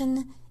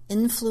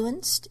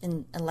election-influenced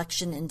and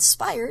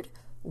election-inspired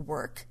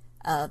work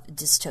of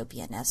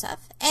dystopian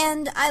SF,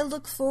 and I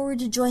look forward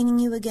to joining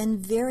you again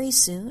very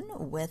soon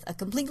with a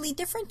completely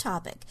different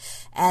topic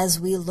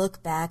as we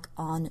look back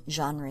on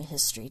genre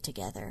history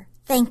together.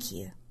 Thank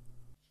you.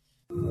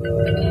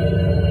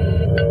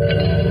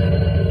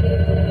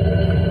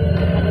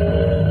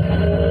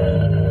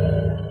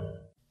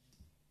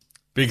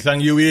 Big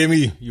thank you,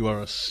 Amy. You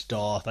are a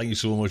star. Thank you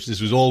so much. This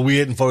was all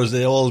waiting for us.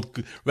 They're all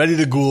ready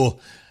to go.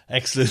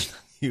 Excellent.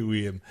 Thank you,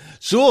 Amy.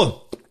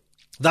 So,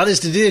 that is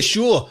today's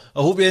show.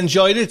 I hope you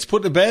enjoyed it. It's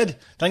put to bed.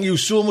 Thank you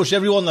so much,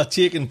 everyone that's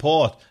taken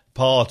part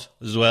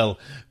as well.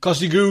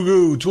 Costi,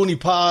 Gurgu, Tony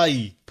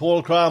Pye,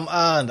 Paul Cram,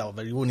 and our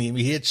very own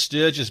Amy H.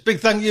 Sturgis. Big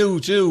thank you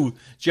to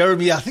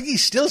Jeremy. I think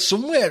he's still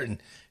somewhere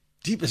in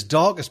deepest,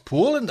 darkest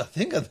Poland, I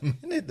think, at the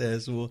minute there.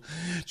 So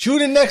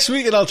tune in next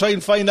week and I'll try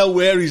and find out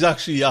where he's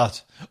actually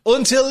at.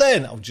 Until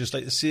then, I would just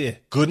like to say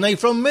good night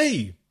from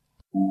me.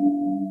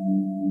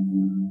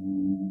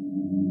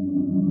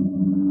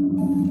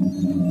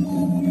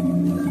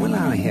 Will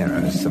our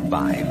heroes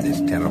survive this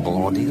terrible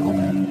ordeal?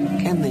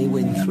 Can they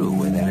win through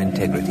with their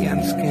integrity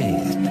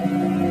unscathed?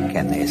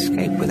 Can they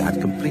escape without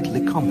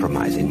completely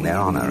compromising their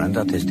honor and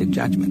artistic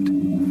judgment?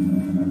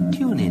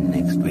 Tune in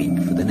next week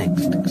for the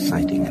next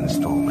exciting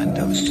installment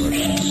of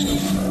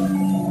StarShipSofa.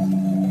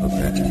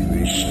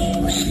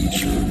 Evacuation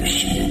procedure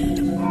initiated.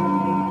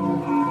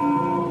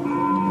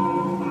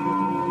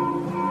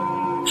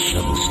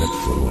 Shuttle set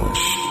for launch.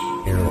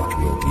 Airlock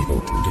will be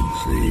opened in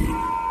 3,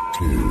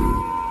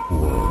 2,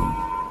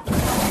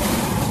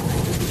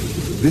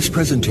 1. This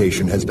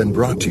presentation has been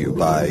brought to you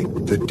by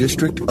the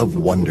District of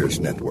Wonders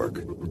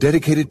Network,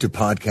 dedicated to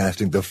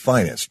podcasting the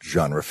finest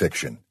genre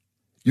fiction.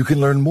 You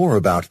can learn more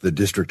about the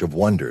District of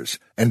Wonders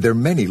and their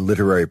many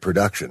literary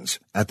productions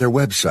at their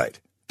website,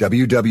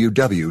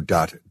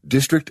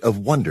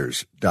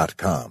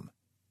 www.districtofwonders.com.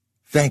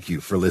 Thank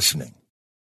you for listening.